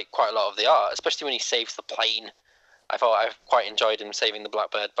really like quite a lot of the art, especially when he saves the plane. I quite enjoyed him saving the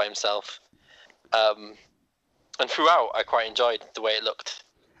Blackbird by himself, and throughout I quite enjoyed the way it looked.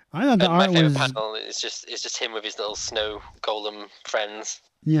 I thought the art my favorite was... panel is just him with his little snow golem friends.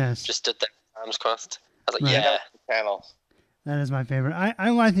 Yes. Just stood there, arms crossed. I was like, yeah. Panel. That is my favorite. I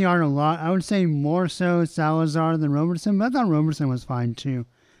like the art a lot. I would say more so Salazar than Robertson, but I thought Robertson was fine too.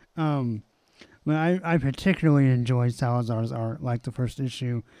 But I particularly enjoyed Salazar's art, like the first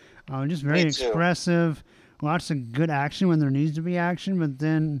issue. Just very expressive, lots of good action when there needs to be action, but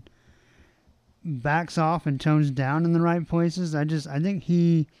then backs off and tones down in the right places. I think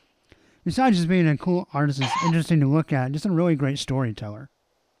he, besides just being a cool artist, is interesting to look at, just a really great storyteller.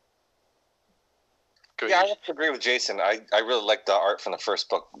 Yeah, I have to agree with Jason. I really like the art from the first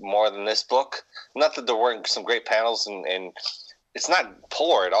book more than this book. Not that there weren't some great panels, and it's not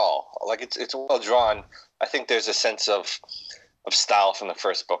poor at all. Like it's well drawn. I think there's a sense of style from the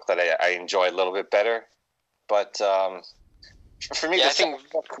first book that I enjoy a little bit better. But for me, the second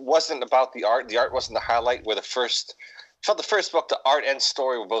book wasn't about the art. The art wasn't the highlight. Where the first book, the art and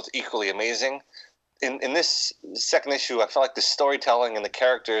story were both equally amazing. In this second issue, I felt like the storytelling and the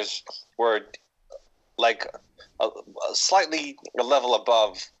characters were like slightly a level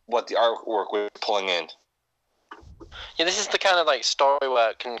above what the artwork was pulling in. Yeah, this is the kind of like story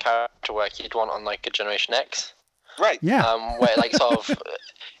work and character work you'd want on like a Generation X. Right. Yeah. Where like sort of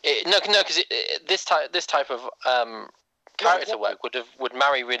because this type of character work would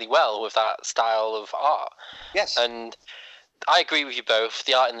marry really well with that style of art. Yes. And I agree with you both.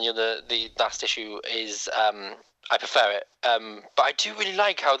 The art in the last issue is I prefer it. But I do really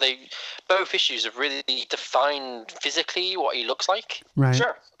like how both issues have really defined physically what he looks like. Right.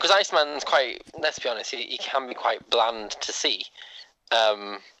 Sure. Because Iceman's quite, let's be honest, he can be quite bland to see.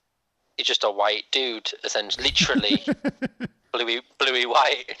 He's just a white dude, essentially, literally. Bluey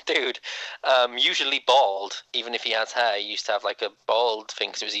white dude. Usually bald, even if he has hair. He used to have like a bald thing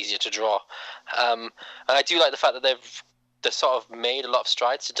because it was easier to draw. And I do like the fact that they've sort of made a lot of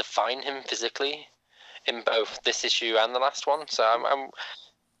strides to define him physically in both this issue and the last one. So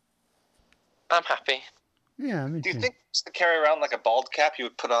I'm happy. Yeah, me too. Do you think he used to carry around like a bald cap you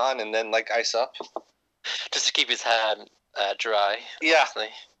would put on and then like ice up? Just to keep his hair dry. Yeah. Honestly.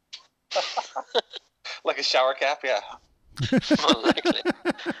 Like a shower cap, yeah. More likely.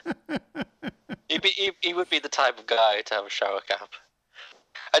 He would be the type of guy to have a shower cap.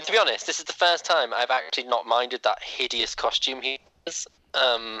 And to be honest, this is the first time I've actually not minded that hideous costume he has.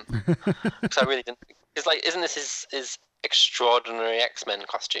 Because I really didn't. It's like, isn't this his extraordinary X-Men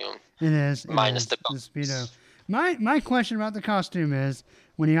costume? It is. Minus the Speedo. My question about the costume is,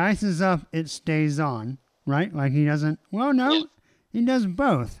 when he ices up, it stays on, right? Like he doesn't. Well, no, he does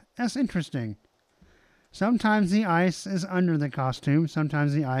both. That's interesting. Sometimes the ice is under the costume.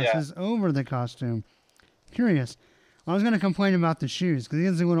 Sometimes the ice is over the costume. Curious. I was going to complain about the shoes, because he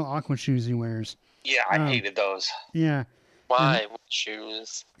has the little aqua shoes he wears. Yeah, I hated those. Yeah. Why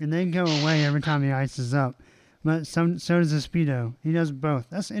shoes? And they go away every time he ices up. But so does the Speedo. He does both.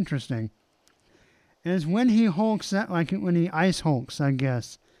 That's interesting. And it's when he hulks, like when he ice hulks, I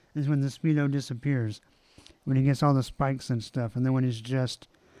guess, is when the Speedo disappears. When he gets all the spikes and stuff. And then when he's just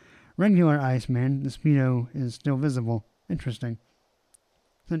regular Iceman, the Speedo is still visible. Interesting.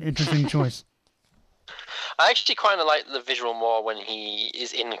 It's an interesting choice. I actually kind of like the visual more when he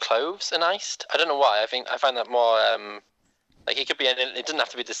is in clothes and iced. I don't know why. I find that more like it could be it doesn't have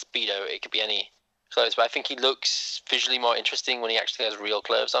to be the Speedo. It could be any clothes, but I think he looks visually more interesting when he actually has real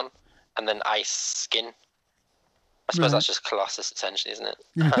clothes on and then ice skin. I suppose that's just Colossus, essentially, isn't it?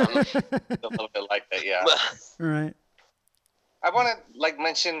 A little bit like that, yeah. Right. I want to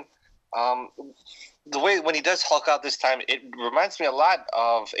mention the way when he does Hulk out this time, it reminds me a lot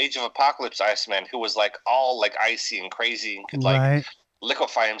of Age of Apocalypse Iceman, who was like all like icy and crazy and could like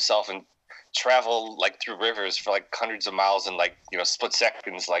liquefy himself and travel like through rivers for like hundreds of miles in like split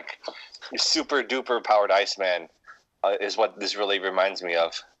seconds. Like super duper powered Iceman is what this really reminds me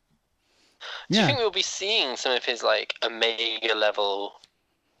of. Do you think we'll be seeing some of his like Omega level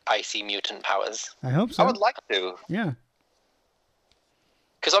icy mutant powers. I hope so. I would like to. Yeah.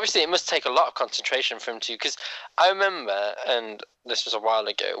 Because obviously it must take a lot of concentration for him to. Because I remember, and this was a while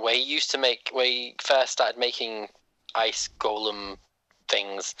ago, where he first started making ice golem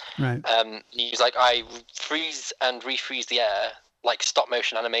things. Right. He was like, I freeze and refreeze the air like stop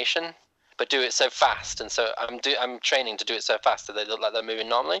motion animation, but do it so fast, and so I'm training to do it so fast that they look like they're moving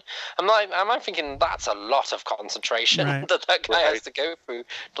normally. I'm thinking that's a lot of concentration Right. that guy has to go through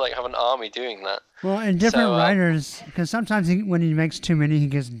to like have an army doing that. Well, and different writers, because sometimes when he makes too many, he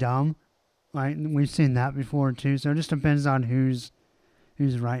gets dumb. Like we've seen that before too. So it just depends on who's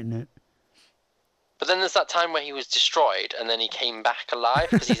writing it. But then there's that time where he was destroyed, and then he came back alive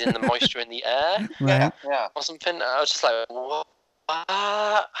because he's in the moisture in the air, Right. Yeah. or something. I was just like, what?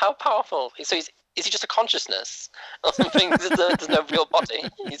 How powerful? So is he just a consciousness or something? There's no real body.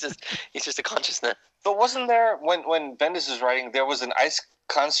 He's just a consciousness. But wasn't there when Bendis was writing, there was an ice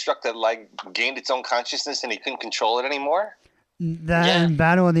construct that like gained its own consciousness and he couldn't control it anymore? That and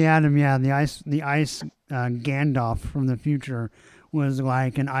Battle of the Atom, the ice Gandalf from the future was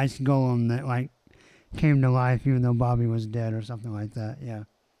like an ice golem that like came to life even though Bobby was dead or something like that. Yeah.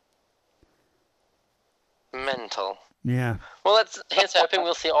 Mental. Yeah. Well, here's hoping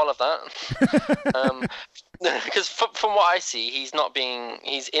we'll see all of that. Because from what I see, he's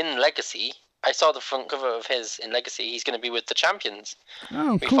in Legacy. I saw the front cover of his in Legacy. He's going to be with the Champions.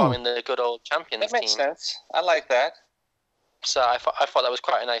 Oh, cool. Reforming the good old Champions That makes team. sense. I like that. So I thought that was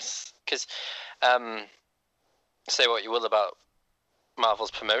quite a nice, because say what you will about Marvel's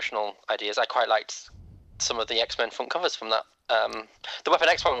promotional ideas, I quite liked some of the X-Men front covers from that. The Weapon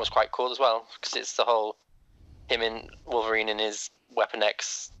X one was quite cool as well, because it's the whole him in Wolverine in his Weapon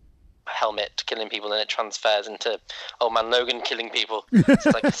X helmet killing people, and it transfers into Old Man Logan killing people. It's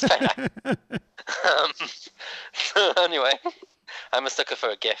like it's fair. So anyway, I'm a sucker for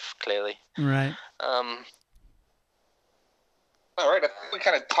a GIF, clearly. Right. All right, I think we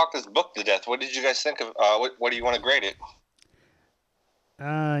kind of talked this book to death. What did you guys think of? What do you want to grade it?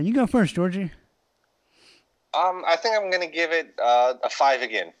 You go first, Georgie. I think I'm going to give it a 5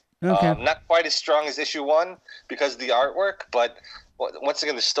 again. Okay. Not quite as strong as issue 1 because of the artwork, but once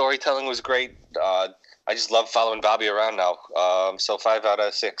again, the storytelling was great. I just love following Bobby around now. So 5 out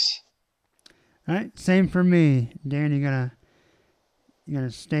of 6. All right, same for me. Dan, you gonna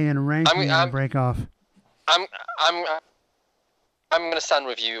stay in a rank or you gonna break off? I'm going to stand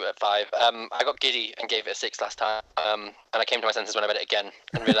with you at 5. I got giddy and gave it a 6 last time, and I came to my senses when I read it again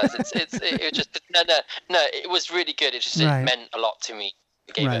and realised it just no, it was really good. It just it meant a lot to me.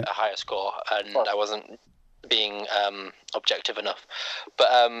 I gave it a higher score, and I wasn't being objective enough. But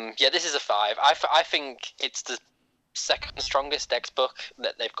yeah, this is a 5. I think it's the second strongest X book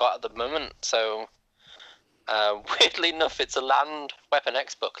that they've got at the moment. So weirdly enough, it's a Land Weapon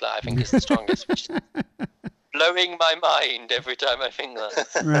X book that I think is the strongest, which is blowing my mind every time I think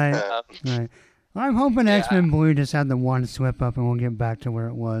that. Right. Right. Well, I'm hoping X-Men Blue just had the one slip up and we'll get back to where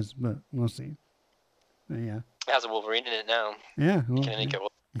it was, but we'll see. But yeah. It has a Wolverine in it now. Yeah. Well, can only go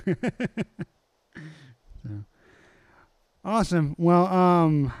up. So. Awesome. Well,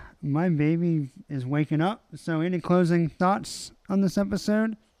 my baby is waking up. So any closing thoughts on this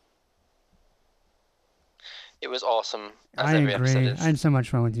episode? It was awesome. I agree. I had so much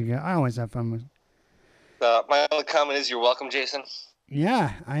fun with you guys. I always have fun with. My only comment is you're welcome, Jason.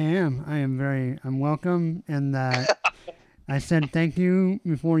 Yeah, I am. I'm welcome, and I said thank you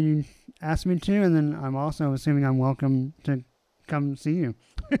before you asked me to, and then I'm also assuming I'm welcome to come see you.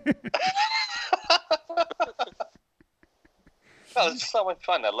 Oh, it's so much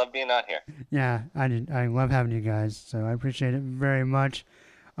fun. I love being out here. Yeah, I did. I love having you guys, so I appreciate it very much.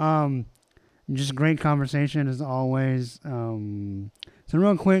 Just great conversation as always. So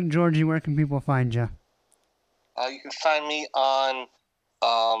real quick, Georgie, where can people find you? You can find me on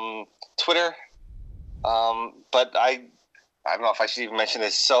Twitter, but I don't know if I should even mention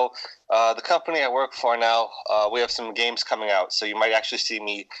this. So the company I work for now, we have some games coming out, so you might actually see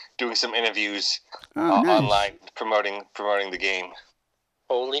me doing some interviews nice. online promoting the game.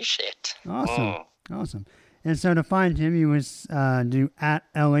 Holy shit! Awesome, awesome. And so to find him, you was do at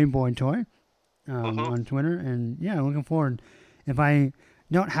LA Boy Toy on Twitter, and yeah, looking forward. If I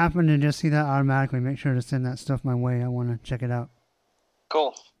don't happen to just see that automatically, make sure to send that stuff my way. I want to check it out.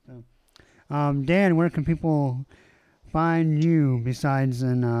 Cool. So, Dan, where can people find you besides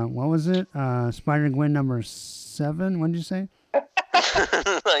in, what was it? Spider-Gwen number 7? What did you say?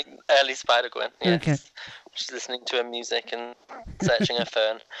 Like early Spider-Gwen, yes. Okay. She's listening to her music and searching her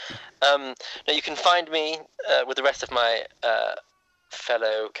phone. Now you can find me with the rest of my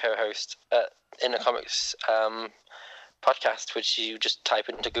fellow co-host at Inner Comics podcast, which you just type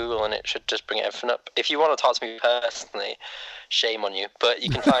into Google and it should just bring everything up. If you want to talk to me personally, shame on you. But you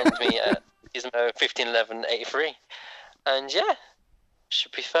can find me at Gizmo151183. And yeah,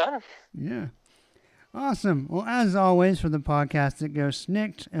 should be fun. Yeah. Awesome. Well, as always, for the podcast that goes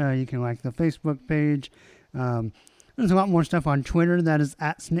snicked, you can like the Facebook page. There's a lot more stuff on Twitter that is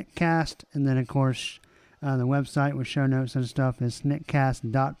at Snickcast. And then, of course, the website with show notes and stuff is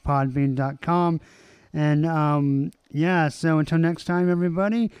snickcast.podbean.com. And, yeah, so until next time,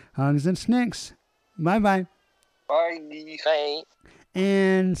 everybody, hugs and snicks. Bye-bye. Bye. Bye.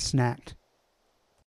 And snacked.